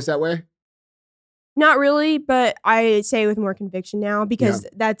 Were you always that way? Not really, but I say it with more conviction now, because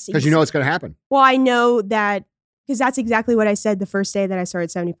that's... Because you know it's going to happen. Well, I know that, because that's exactly what I said the first day that I started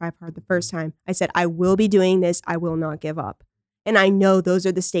 75 hard the first time. I said, I will be doing this. I will not give up. And I know those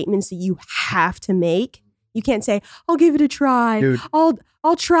are the statements that you have to make. You can't say, I'll give it a try. Dude. I'll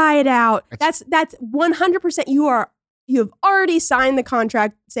try it out. That's 100%. You have already signed the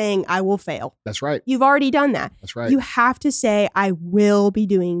contract saying I will fail. That's right. You've already done that. That's right. You have to say I will be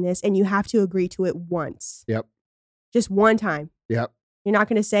doing this, and you have to agree to it once. Yep. Just one time. Yep. You're not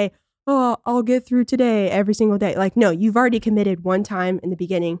going to say, oh, I'll get through today every single day. Like, no, you've already committed one time in the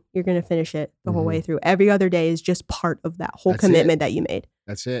beginning. You're going to finish it the whole way through. Every other day is just part of that whole commitment that you made.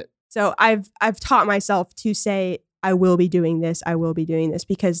 That's it. So I've taught myself to say, I will be doing this. I will be doing this,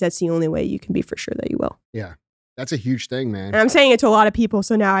 because that's the only way you can be for sure that you will. Yeah. That's a huge thing, man. And I'm saying it to a lot of people,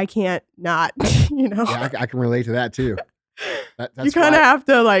 so now I can't not, Yeah, I can relate to that too. That's you kind of have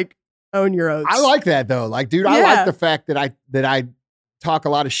to like own your oats. I like that though. Like, dude, I like the fact that I talk a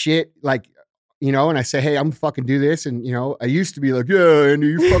lot of shit, like, and I say, hey, I'm gonna fucking do this. And, I used to be like, yeah, Andy,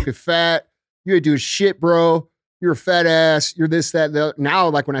 you're fucking fat. You ain't doing shit, bro. You're a fat ass. You're this, that, that. Now,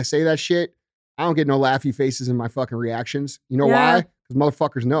 like when I say that shit, I don't get no laughy faces in my fucking reactions. You know why? Because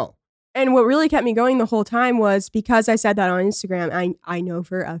motherfuckers know. And what really kept me going the whole time was because I said that on Instagram. I know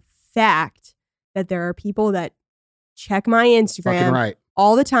for a fact that there are people that check my Instagram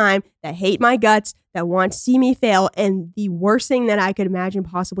all the time, that hate my guts, that want to see me fail. And the worst thing that I could imagine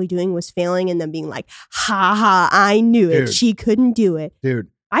possibly doing was failing and them being like, ha ha, I knew it. She couldn't do it. Dude.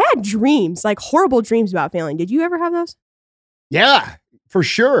 I had dreams, like horrible dreams about failing. Did you ever have those? Yeah, for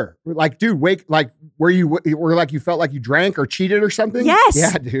sure. Like, dude, where you felt like you drank or cheated or something? Yes.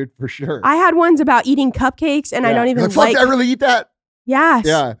 Yeah, dude, for sure. I had ones about eating cupcakes, and I don't even fuck, did I really eat that? Yes.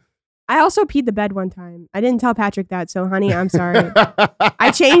 Yeah. I also peed the bed one time. I didn't tell Patrick that, so honey, I'm sorry.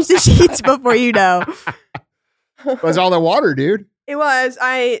 I changed the sheets before you know. It was all the water, dude. It was.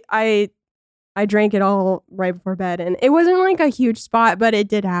 I drank it all right before bed, and it wasn't like a huge spot, but it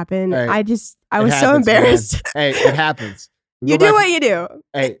did happen. Hey, I was so embarrassed. Hey, it happens. You do what you do.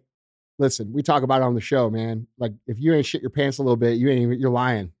 Hey, listen, we talk about it on the show, man. Like, if you ain't shit your pants a little bit, you're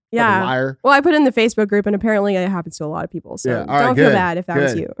lying. Yeah. Liar. Well, I put it in the Facebook group, and apparently it happens to a lot of people. So Yeah. All right, don't feel good, bad if that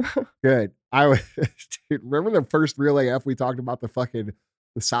was good. you. Good. I was. Dude, remember the first Real AF we talked about the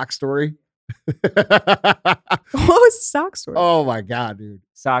sock story? What was the sock story? Oh my god, dude.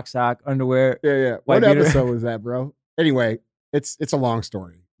 Sock, underwear. Yeah. White What beater. episode was that, bro? Anyway, it's a long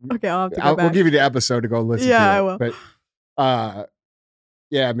story. Okay, I'll have to go back. We'll give you the episode to go listen to. Yeah, it. I will. But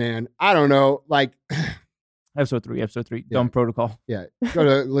yeah, man. I don't know. Like, Episode 3. Yeah. Dumb protocol. yeah. Go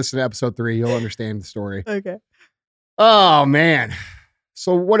to listen to episode 3. You'll understand the story. Okay. Oh man.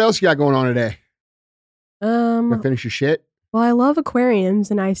 So what else you got going on today? Gonna finish your shit? Well, I love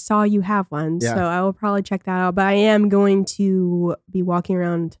aquariums, and I saw you have one, Yeah. so I will probably check that out. But I am going to be walking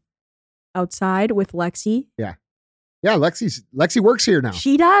around outside with Lexi. Yeah, Lexi works here now.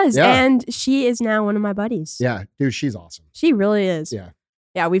 She does, Yeah. and she is now one of my buddies. Yeah, dude, she's awesome. She really is. Yeah.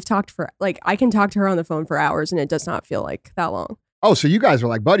 Yeah, we've talked for, like, I can talk to her on the phone for hours, and it does not feel like that long. Oh, so you guys are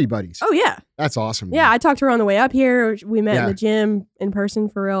like buddies. Oh, yeah. That's awesome. Yeah, man. I talked to her on the way up here. We met Yeah. in the gym in person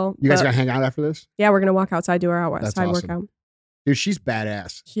for real. You guys But, gonna hang out after this? yeah, we're going to walk outside, do our That's outside awesome. workout. Dude, she's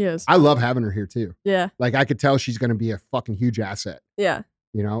badass. She is. I love having her here too. Yeah. Like I could tell she's gonna be a fucking huge asset. Yeah.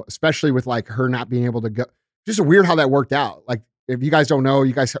 You know, especially with like her not being able to go. Just weird how that worked out. Like if you guys don't know,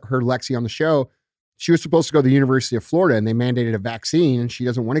 you guys heard Lexi on the show. She was supposed to go to the University of Florida and they mandated a vaccine and she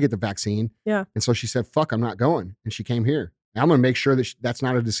doesn't want to get the vaccine. Yeah. And so she said, fuck, I'm not going. And she came here. And I'm going to make sure that that's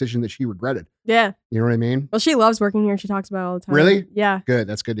not a decision that she regretted. Yeah. You know what I mean? Well, she loves working here. She talks about it all the time. Really? Yeah. Good.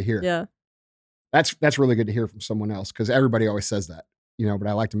 That's good to hear. Yeah. That's really good to hear from someone else because everybody always says that, you know, but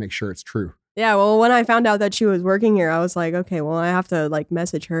I like to make sure it's true. Yeah. Well, when I found out that she was working here, I was like, okay, well, I have to like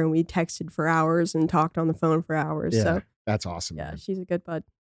message her, and we texted for hours and talked on the phone for hours. Yeah. So That's awesome. yeah, man. she's a good bud.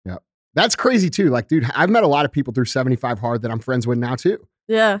 That's crazy too. Like, dude, I've met a lot of people through 75 Hard that I'm friends with now too.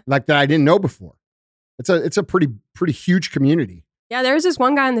 Yeah. Like that I didn't know before. It's a pretty huge community. Yeah. There was this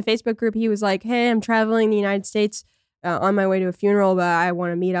one guy in the Facebook group. He was like, hey, I'm traveling the United States on my way to a funeral, but I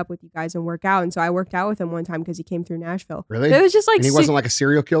want to meet up with you guys and work out. And so I worked out with him one time because he came through Nashville. Really? It was just like, And he wasn't like a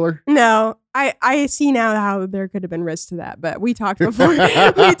serial killer? no, I see now how there could have been risks to that, but we talked before. We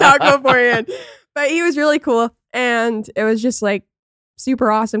talked beforehand. But he was really cool. And it was just like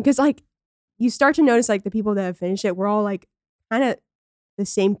super awesome. Cause like you start to notice like the people that have finished it, we're all like kind of the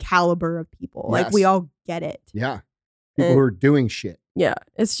same caliber of people. Like we Yes. all get it. Yeah. People And- who are doing shit. Yeah.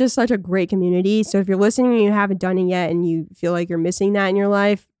 It's just such a great community. So if you're listening and you haven't done it yet and you feel like you're missing that in your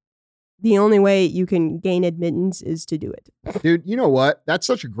life, the only way you can gain admittance is to do it. Dude, you know what? That's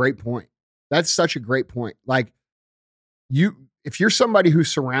such a great point. That's such a great point. Like if you're somebody who's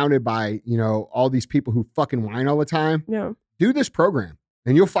surrounded by, you know, all these people who fucking whine all the time, Yeah. do this program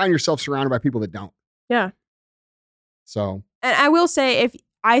and you'll find yourself surrounded by people that don't. Yeah. So, And I will say,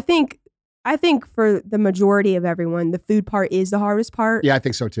 I think for the majority of everyone, the food part is the hardest part. yeah, I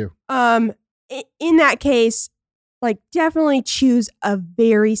think so too. In that case, like definitely choose a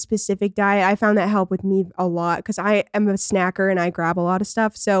very specific diet. I found that helped with me a lot because I am a snacker and I grab a lot of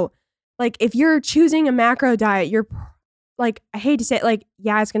stuff. So, like if you're choosing a macro diet, you're like, I hate to say it, like,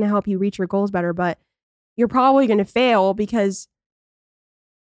 yeah, it's going to help you reach your goals better, but you're probably going to fail because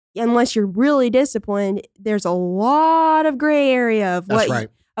unless you're really disciplined, there's a lot of gray area of That's what right.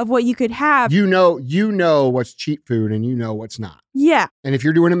 of what you could have. You know what's cheap food and you know what's not. Yeah. And if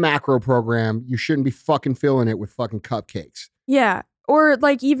you're doing a macro program, you shouldn't be fucking filling it with fucking cupcakes. Yeah. Or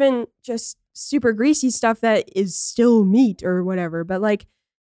like even just super greasy stuff that is still meat or whatever. But like,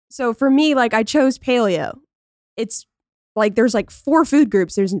 so for me, like I chose paleo. It's like there's like 4 food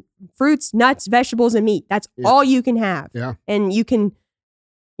groups. There's fruits, nuts, vegetables, and meat. That's Yeah. all you can have. Yeah. And you can,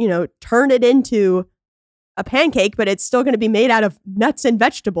 you know, turn it into a pancake, but it's still going to be made out of nuts and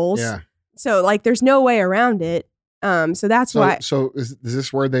vegetables. Yeah. So like there's no way around it. So that's why. So is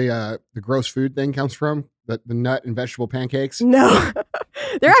this where the gross food thing comes from? The nut and vegetable pancakes? No, they're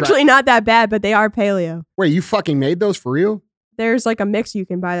You try- actually not that bad, but they are paleo. Wait, you fucking made those for real? There's like a mix you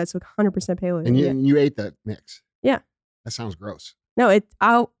can buy that's like 100% paleo. And Yeah. you ate that mix? Yeah. That sounds gross. No, you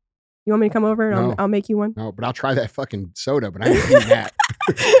want me to come over and No. I'll make you one? No, but I'll try that fucking soda, but I ain't eating that.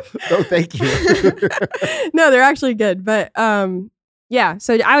 No, thank you. No, they're actually good. But yeah,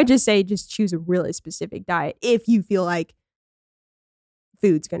 so I would just say just choose a really specific diet if you feel like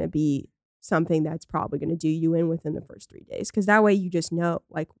food's going to be something that's probably going to do you in within the first 3 days. Because that way you just know,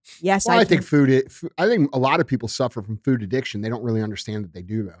 like, yes, Well, I can- think I think a lot of people suffer from food addiction. They don't really understand that they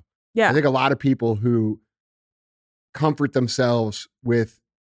do, though. Yeah. I think a lot of people who comfort themselves with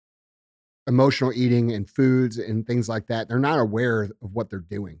emotional eating and foods and things like that, they're not aware of what they're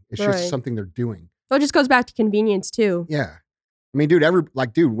doing. It's Right. just something they're doing. So it just goes back to convenience too. Yeah. I mean, dude,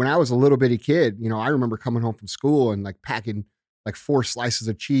 when I was a little bitty kid, you know, I remember coming home from school and like packing like 4 slices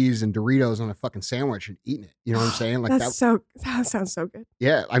of cheese and Doritos on a fucking sandwich and eating it. You know what I'm saying? Like that sounds so good.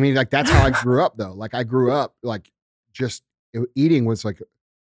 Yeah. I mean, like that's how I grew up though. Like I grew up like just eating was like,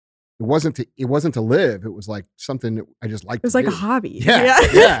 it wasn't to live. It was like something that I just liked. It was like a hobby. Yeah.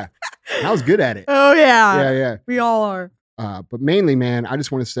 Yeah. I was good at it. Oh yeah. Yeah. Yeah. We all are. But mainly, man, I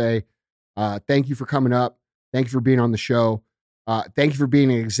just want to say thank you for coming up. Thank you for being on the show. Thank you for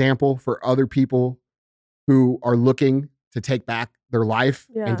being an example for other people who are looking to take back their life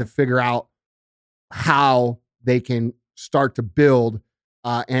and to figure out how they can start to build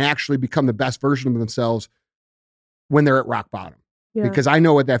and actually become the best version of themselves when they're at rock bottom. Yeah. Because I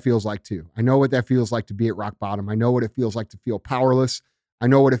know what that feels like too. I know what that feels like to be at rock bottom. I know what it feels like to feel powerless. I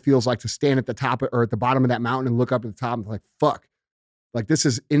know what it feels like to stand at the top or at the bottom of that mountain and look up at the top and be like, fuck, like this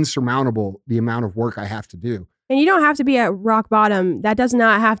is insurmountable, the amount of work I have to do. And you don't have to be at rock bottom. That does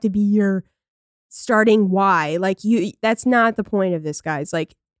not have to be your starting why. Like that's not the point of this, guys.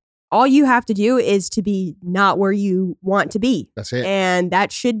 Like all you have to do is to be not where you want to be. That's it. And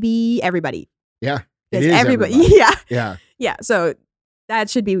that should be everybody. Yeah. It is everybody. Yeah. Yeah. Yeah. So that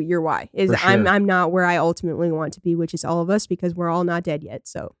should be your why is sure. I'm not where I ultimately want to be, which is all of us because we're all not dead yet.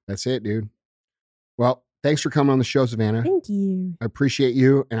 So that's it, dude. Well, thanks for coming on the show, Savannah. Thank you. I appreciate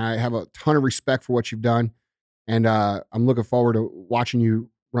you. And I have a ton of respect for what you've done. And I'm looking forward to watching you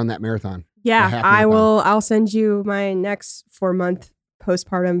run that marathon. Yeah, I will. I'll send you my next 4-month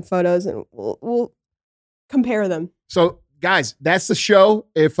postpartum photos and we'll compare them. So guys, that's the show.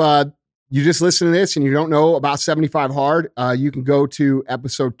 If you just listen to this and you don't know about 75 Hard, you can go to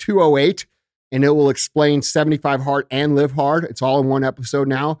episode 208 and it will explain 75 Hard and Live Hard. It's all in one episode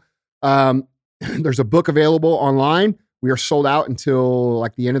now. There's a book available online. We are sold out until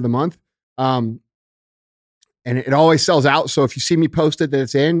like the end of the month. And it always sells out. So if you see me post it that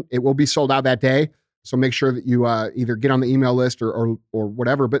it's in, it will be sold out that day. So make sure that you either get on the email list or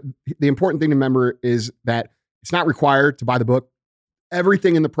whatever. But the important thing to remember is that it's not required to buy the book.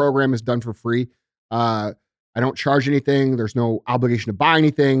 Everything in the program is done for free. I don't charge anything. There's no obligation to buy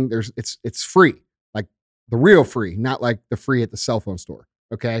anything. It's free, like the real free, not like the free at the cell phone store.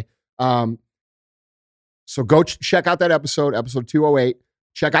 Okay. So go check out that episode 208.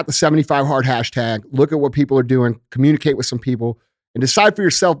 Check out the 75 Hard hashtag. Look at what people are doing. Communicate with some people and decide for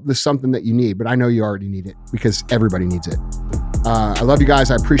yourself if there's something that you need. But I know you already need it because everybody needs it. I love you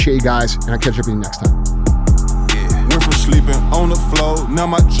guys. I appreciate you guys. And I'll catch up with you next time. Went from sleeping on the floor, now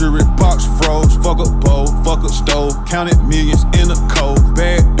my jewelry box froze. Fuck a bowl, fuck a stove, counted millions in a cold.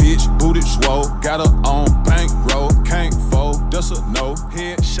 Bad bitch, booted swole, got her on bankroll, can't fold, that's a no.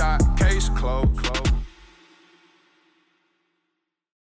 Head